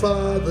the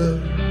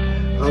Father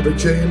I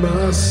became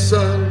a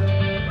son.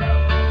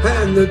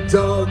 And the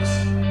dogs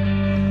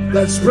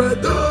that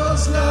spread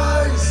those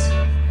lies,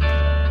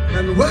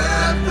 and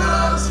with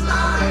those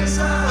lies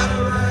I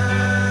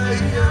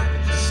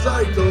ran, just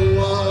like the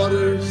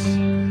waters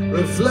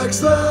reflects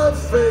the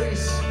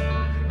face,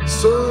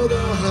 so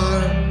the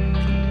heart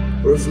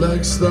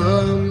reflects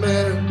the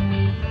man.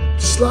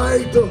 Just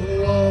like the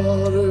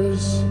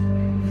waters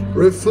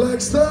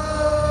reflects the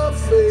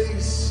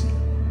face,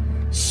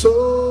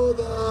 so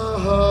the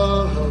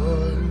heart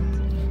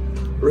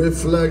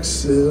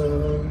reflects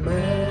the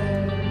man.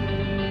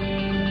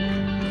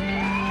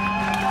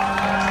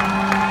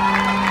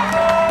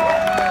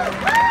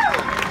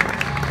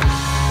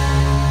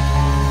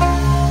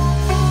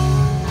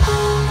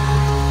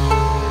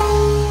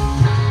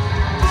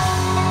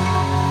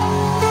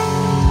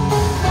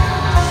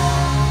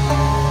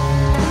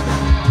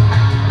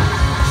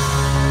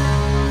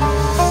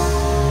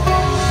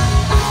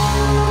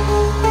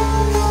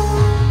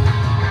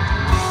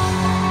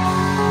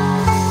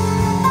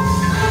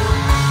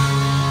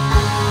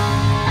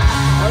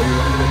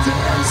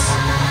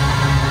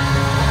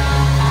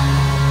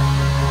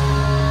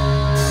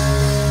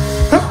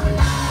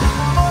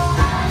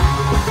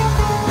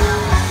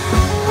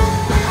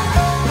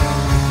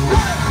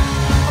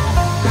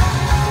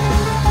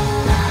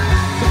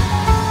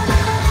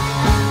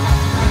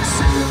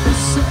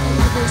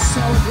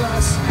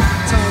 Hourglass,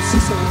 time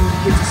she's on,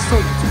 it's a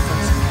story too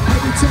fast.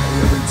 Every day,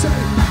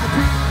 I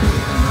put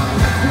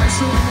another question.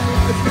 wrestle with my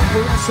life,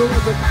 never wrestle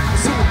with it.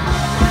 So,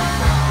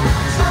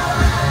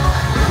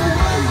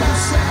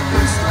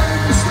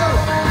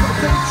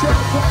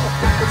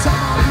 the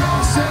time I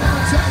lost it,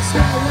 the text I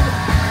went,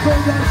 go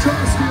down,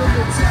 trust me in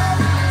the time.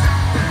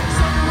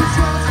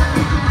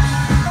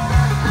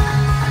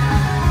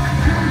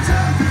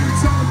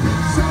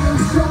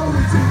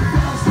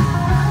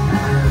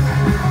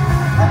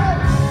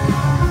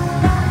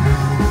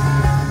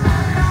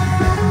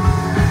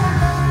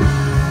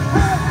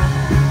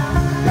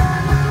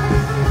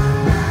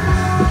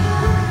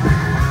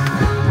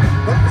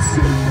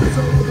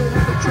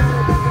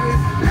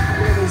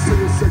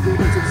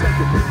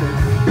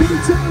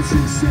 Anytime she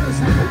says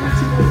what I want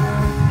you to know,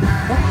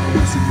 I'll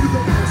listen to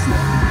the most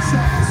one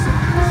size.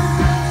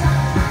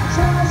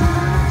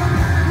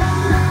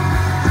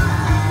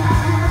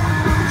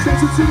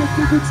 Shout it to the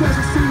people, tries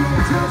to see your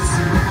tips.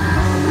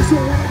 So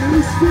I can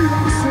use feet,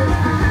 I'm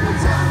saying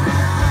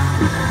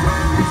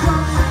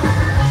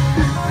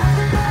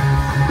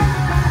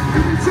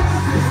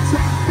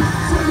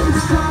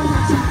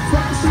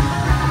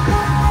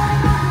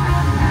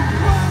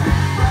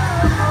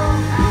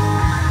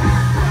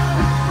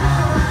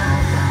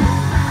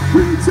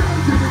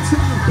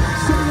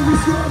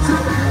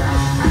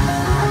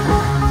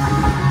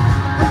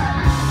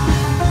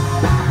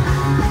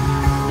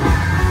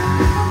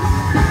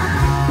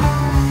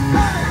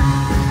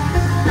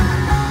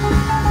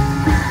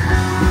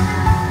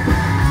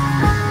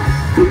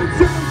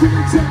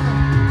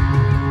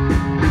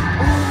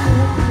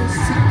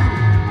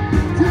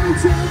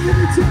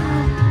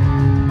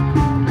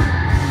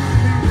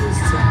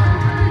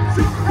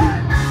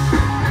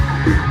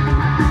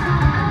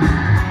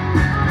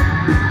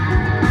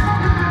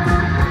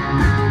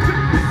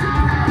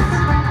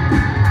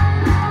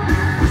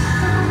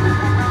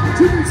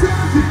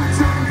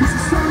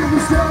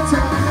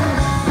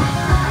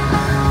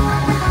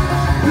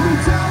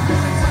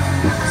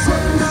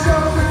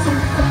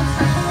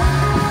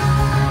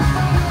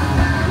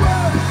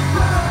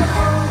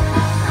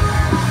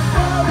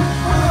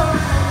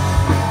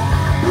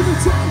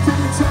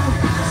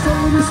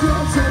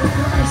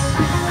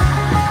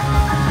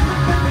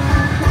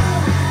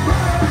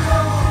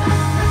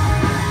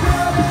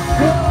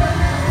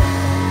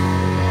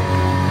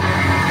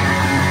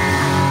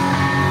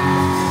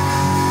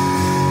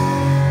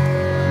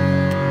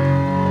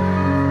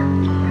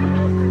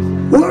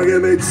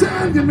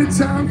give me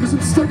time, cause I'm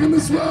stuck in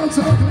this world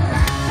talking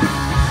like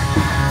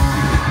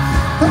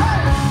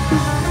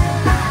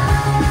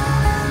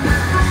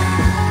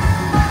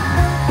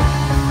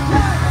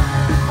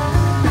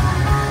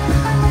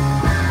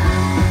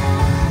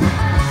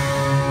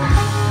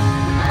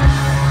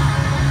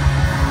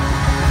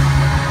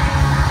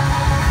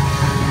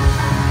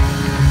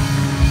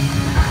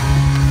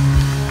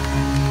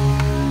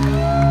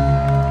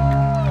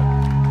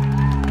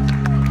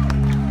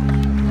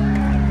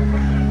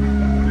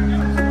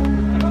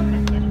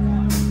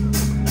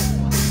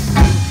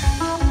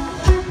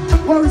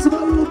it's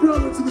my little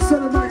brother to the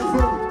center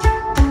microphone.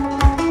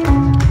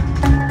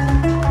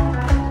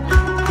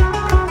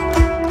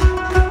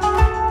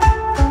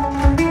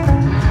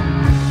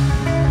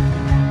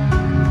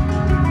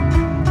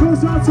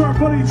 Goes out to our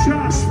buddy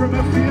Josh from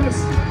FPS.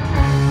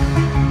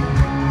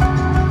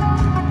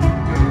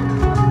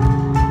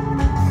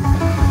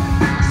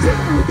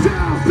 Settle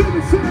down,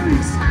 baby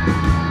face.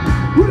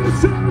 We're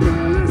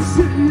terminus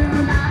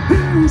CM.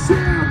 Here we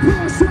stand,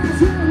 push on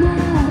for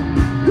more.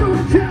 No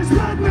one cares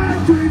but my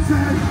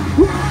pretend.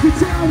 Walking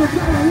down the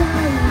better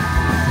lane.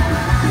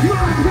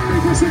 My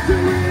pain is a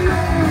doing it.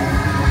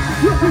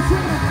 Looking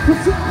for the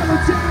final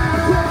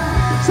time.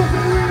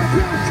 Something in a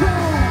black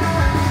hole.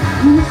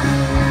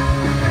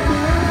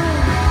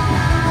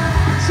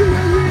 Should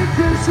I read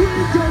this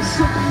week or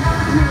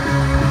something?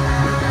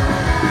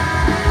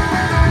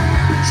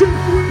 Should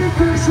I read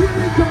this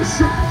week or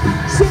something?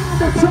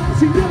 Someone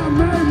talking on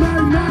me.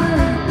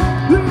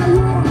 I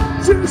want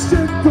just a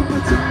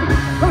time.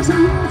 As I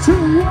run to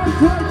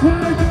work,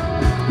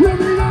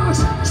 living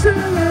lost, still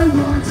in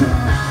water.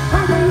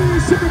 I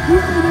believe to the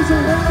grave is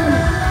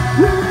alive.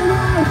 Living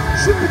life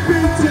should be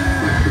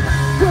dead,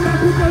 but I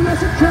put my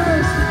life a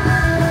curse.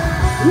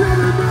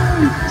 Living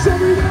me, so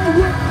we know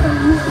what I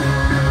want.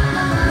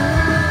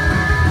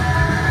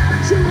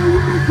 Should I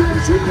read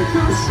this week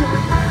or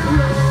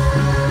something?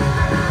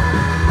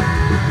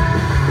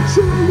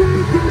 Should I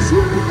read this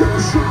week or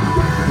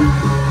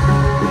something?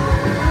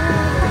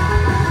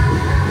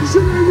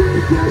 Should I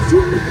read this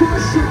week or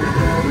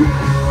something?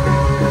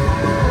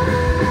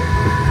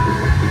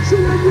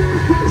 Should I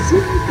read this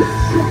week or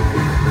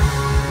something?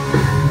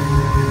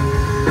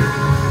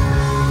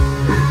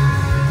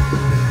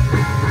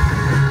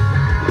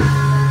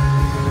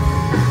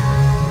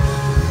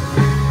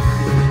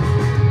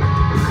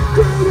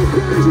 Grab the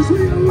pages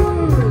we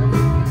alone.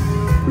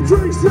 The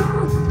drinks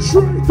down,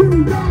 straight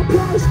through the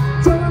place.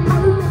 Tell them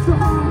how to left the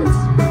hearts.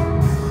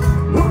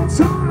 Hard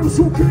times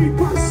will keep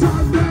us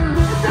on there.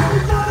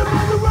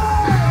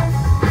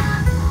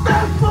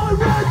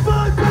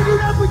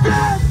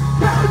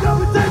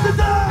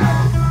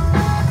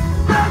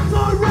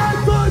 Right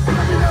foot,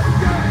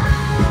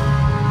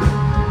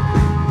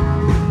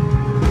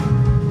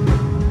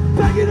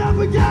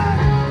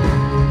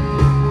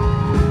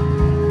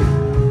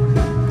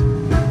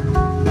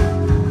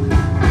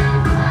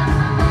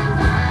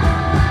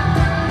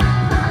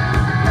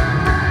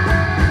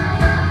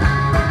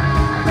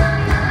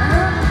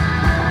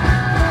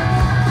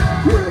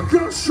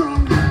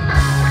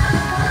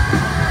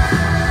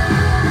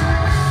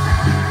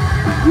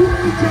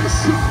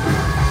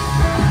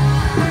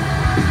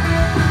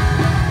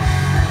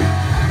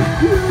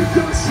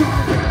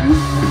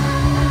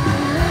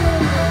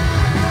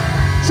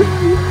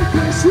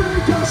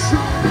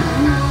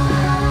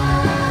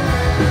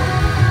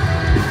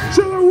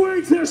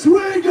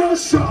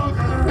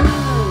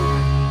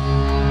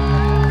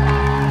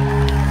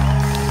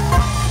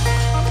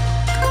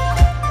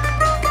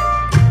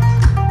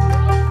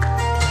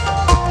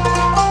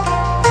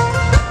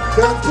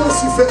 God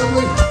bless you,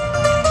 family.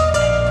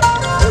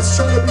 Let's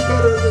try to be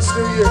better in this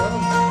new year, huh?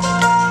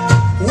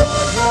 One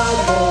night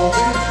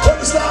morning, when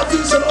this life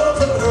is over,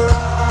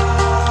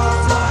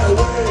 I'll fly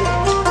away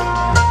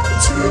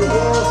to a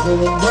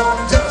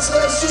home just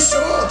less to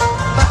shore.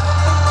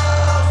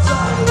 I'll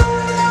fly away.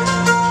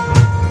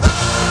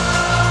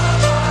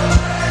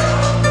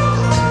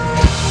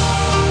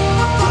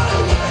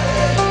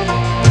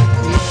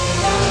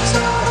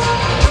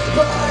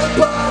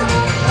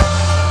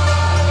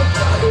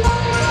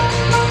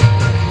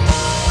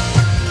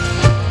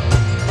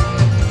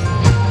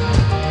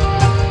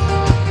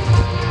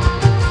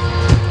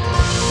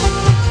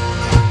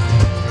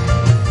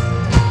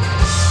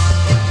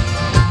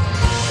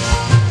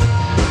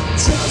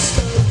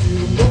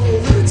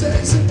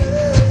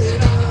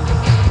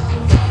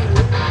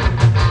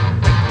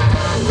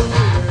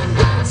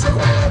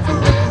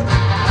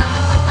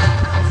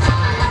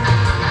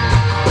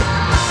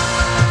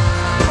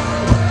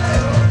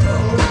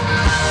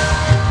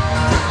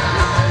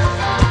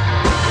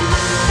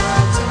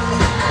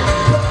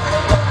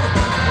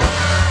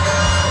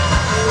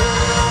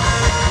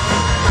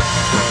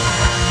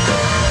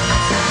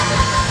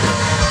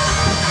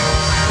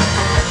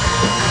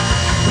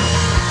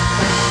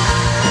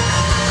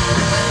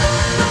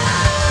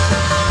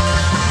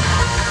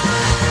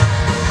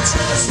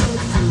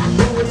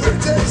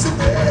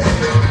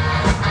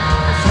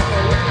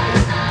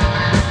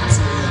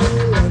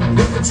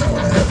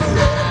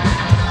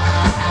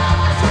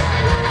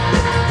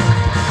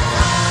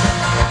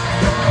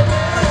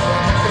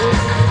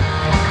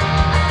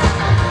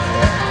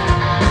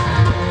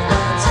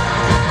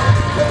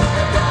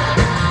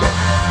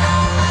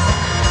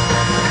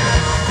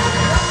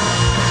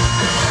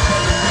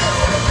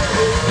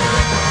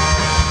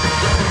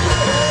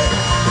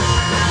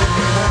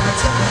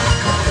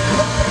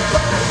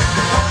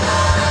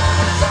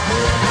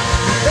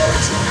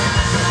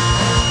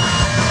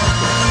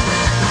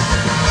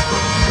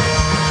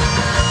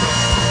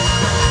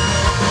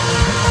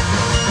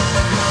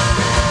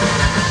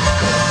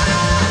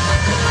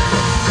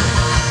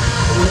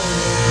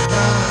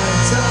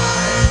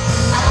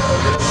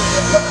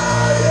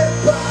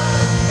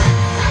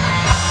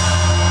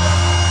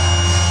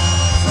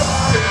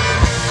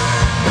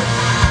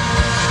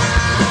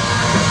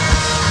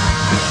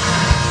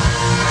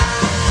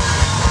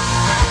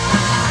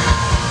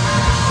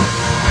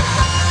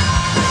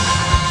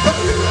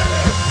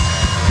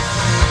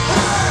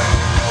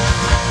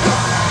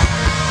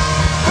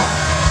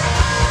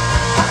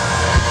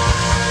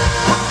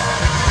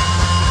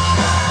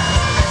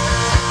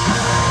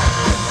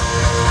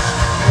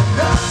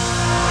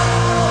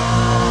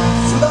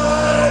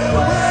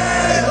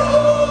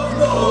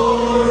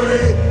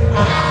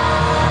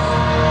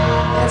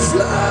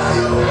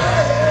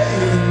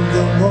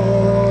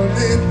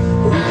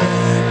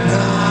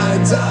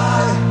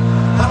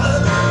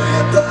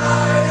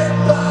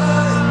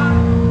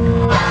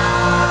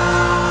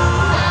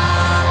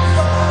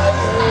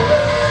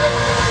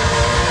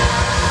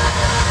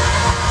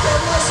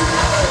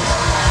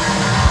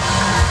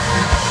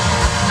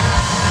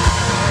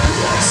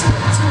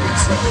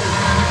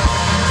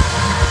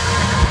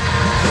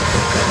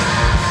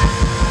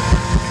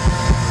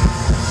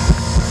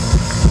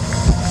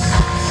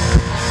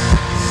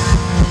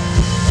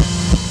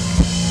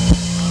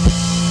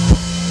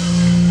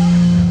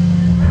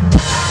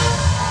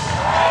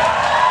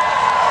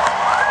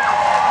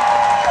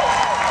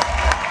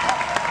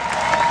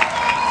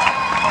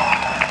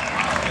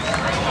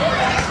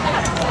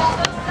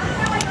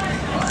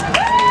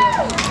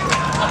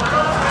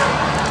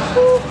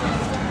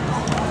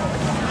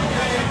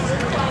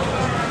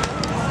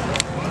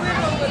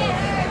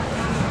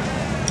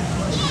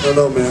 I don't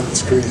know, man.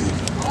 It's crazy.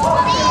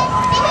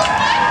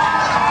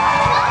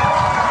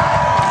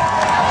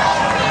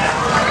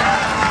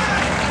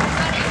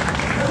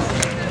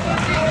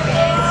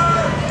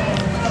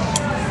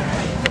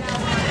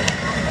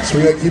 So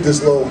we gotta keep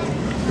this low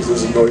because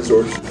there's a noise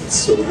ordinance.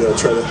 So we gotta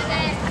try to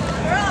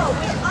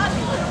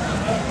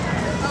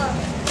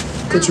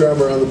put your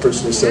arm around the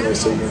person who's standing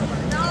next to you.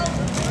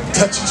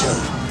 Touch each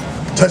other.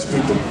 Touch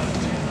people.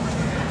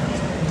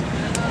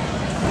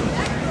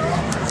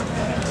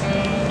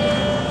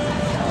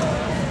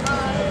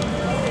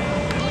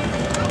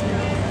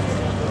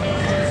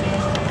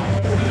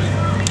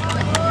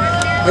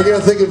 I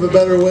can't think of a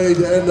better way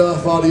to end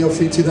off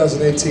Audiofeed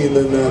 2018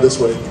 than this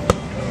way.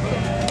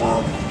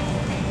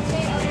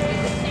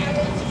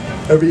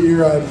 Every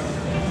year I'm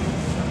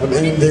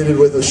inundated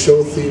with a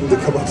show theme to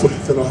come up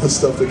with and all this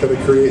stuff to kind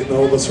of create, and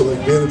all of us are like,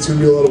 man, it's gonna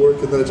be a lot of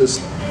work, and then it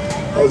just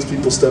all these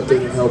people step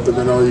in and help, and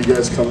then all you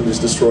guys come and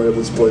just destroy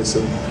this place.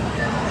 And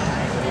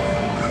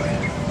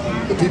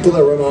the people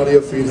that run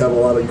Audiofeed have a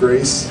lot of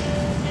grace,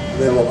 and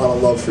they have a lot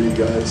of love for you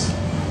guys.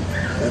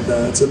 And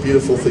it's a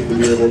beautiful thing to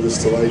be able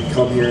just to like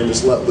come here and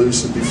just let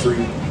loose and be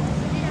free.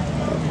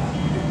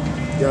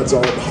 God's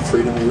all about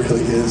freedom, He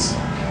really is.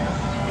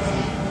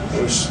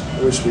 I wish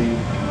we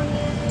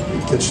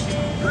catch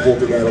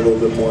hold of that a little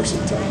bit more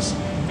sometimes.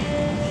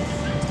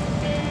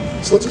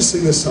 So let's just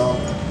sing this song.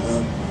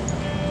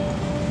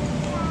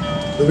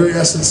 The very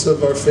essence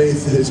of our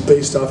faith is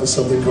based off of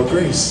something called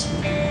grace.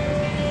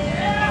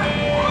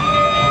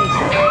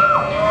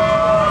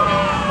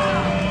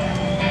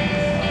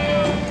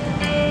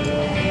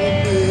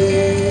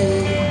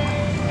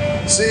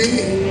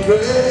 Sing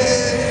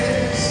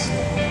grace,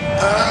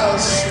 how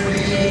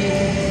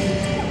sweet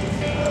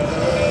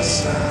the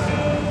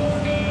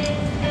sound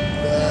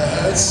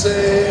that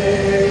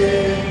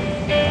saved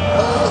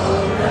a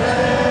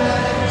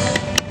wretch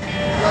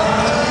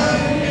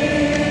like me.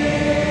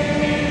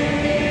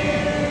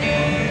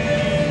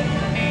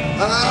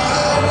 I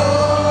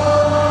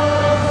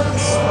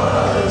once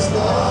was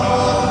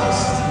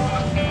lost,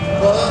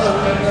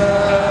 but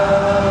now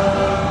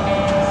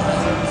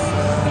I'm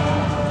found.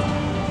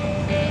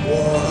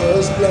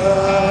 Was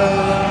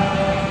blind,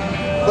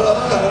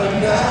 but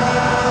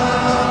now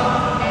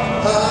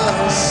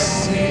I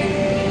see.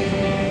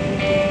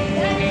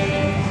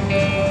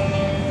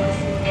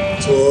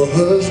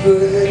 'Twas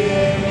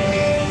grace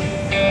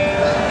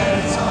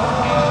that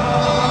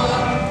taught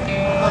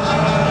my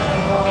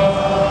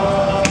heart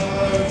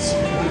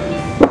to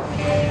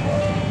feel,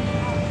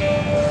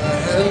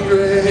 and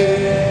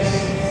grace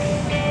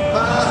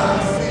my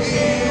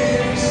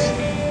fears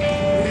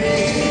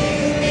relieved.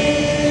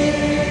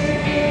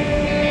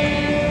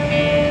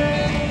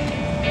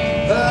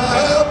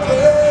 How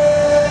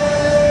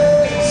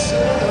precious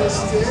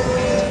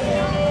did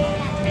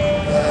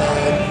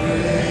that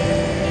grace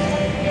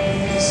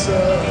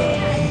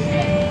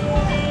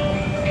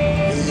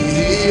the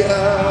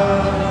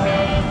hour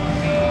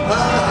I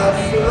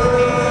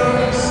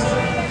first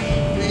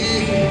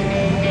believed.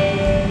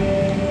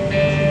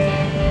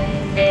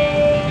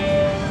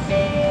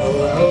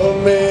 Oh,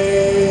 amazing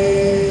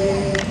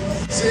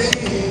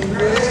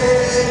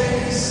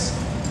grace,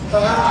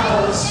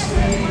 how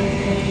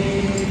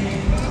sweet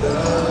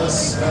the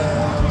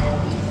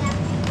sound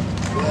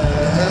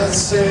that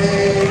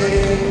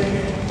saved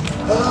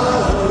a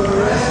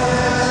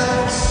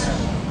wretch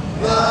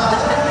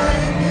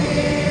like me.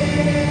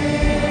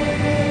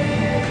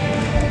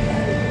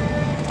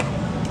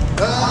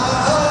 I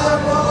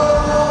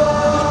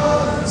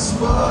once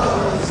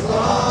was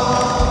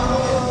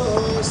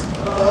lost,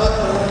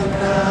 but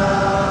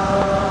now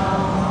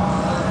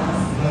I'm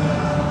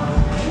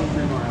found.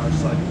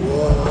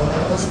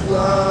 Was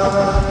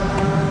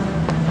blind,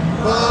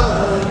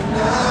 but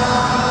now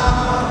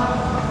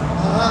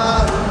I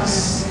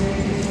see.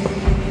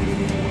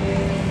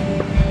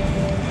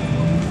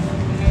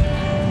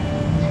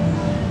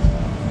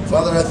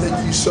 Father, I thank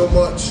you so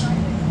much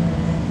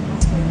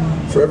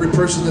for every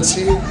person that's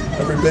here,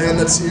 every band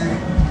that's here,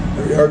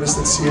 every artist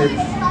that's here,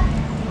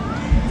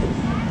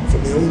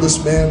 from the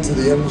oldest man to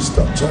the youngest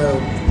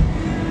child,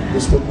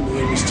 this woman, the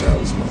youngest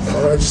child is mine.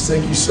 Father, I just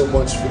thank you so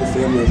much for the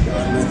family of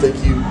God, and I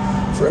thank you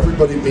for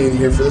everybody being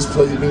here, for this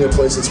place being a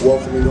place that's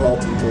welcoming to all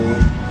people.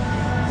 And,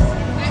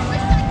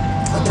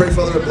 I pray,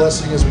 Father, a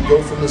blessing as we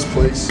go from this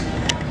place.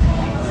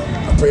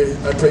 I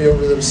pray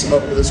over this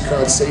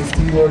crowd's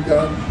safety, Lord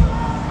God.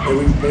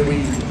 May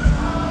we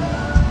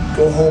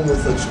go home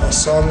with a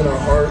song in our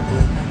heart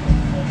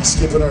and a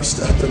skip in our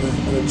step and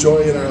a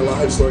joy in our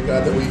lives, Lord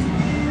God, that we've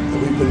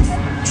been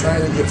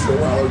trying to get for a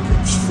while.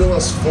 Just fill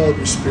us full of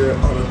your Spirit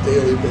on a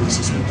daily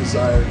basis. We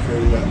desire and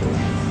crave that, Lord.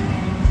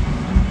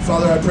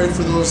 Father, I pray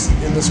for those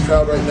in this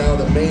crowd right now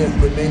that may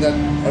not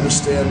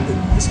understand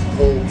that this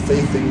whole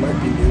faith thing might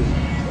be new.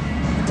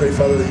 I pray,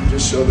 Father, that you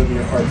just show them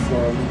your heart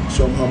for them and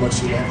show them how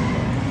much you love them.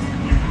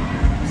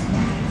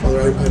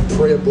 Father, I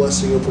pray a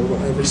blessing upon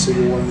every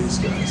single one of these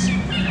guys.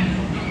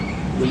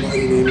 In the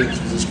mighty name of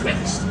Jesus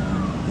Christ.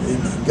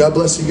 Amen. God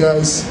bless you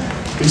guys.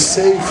 Be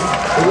safe.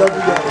 I love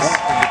you guys.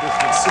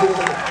 See you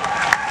later.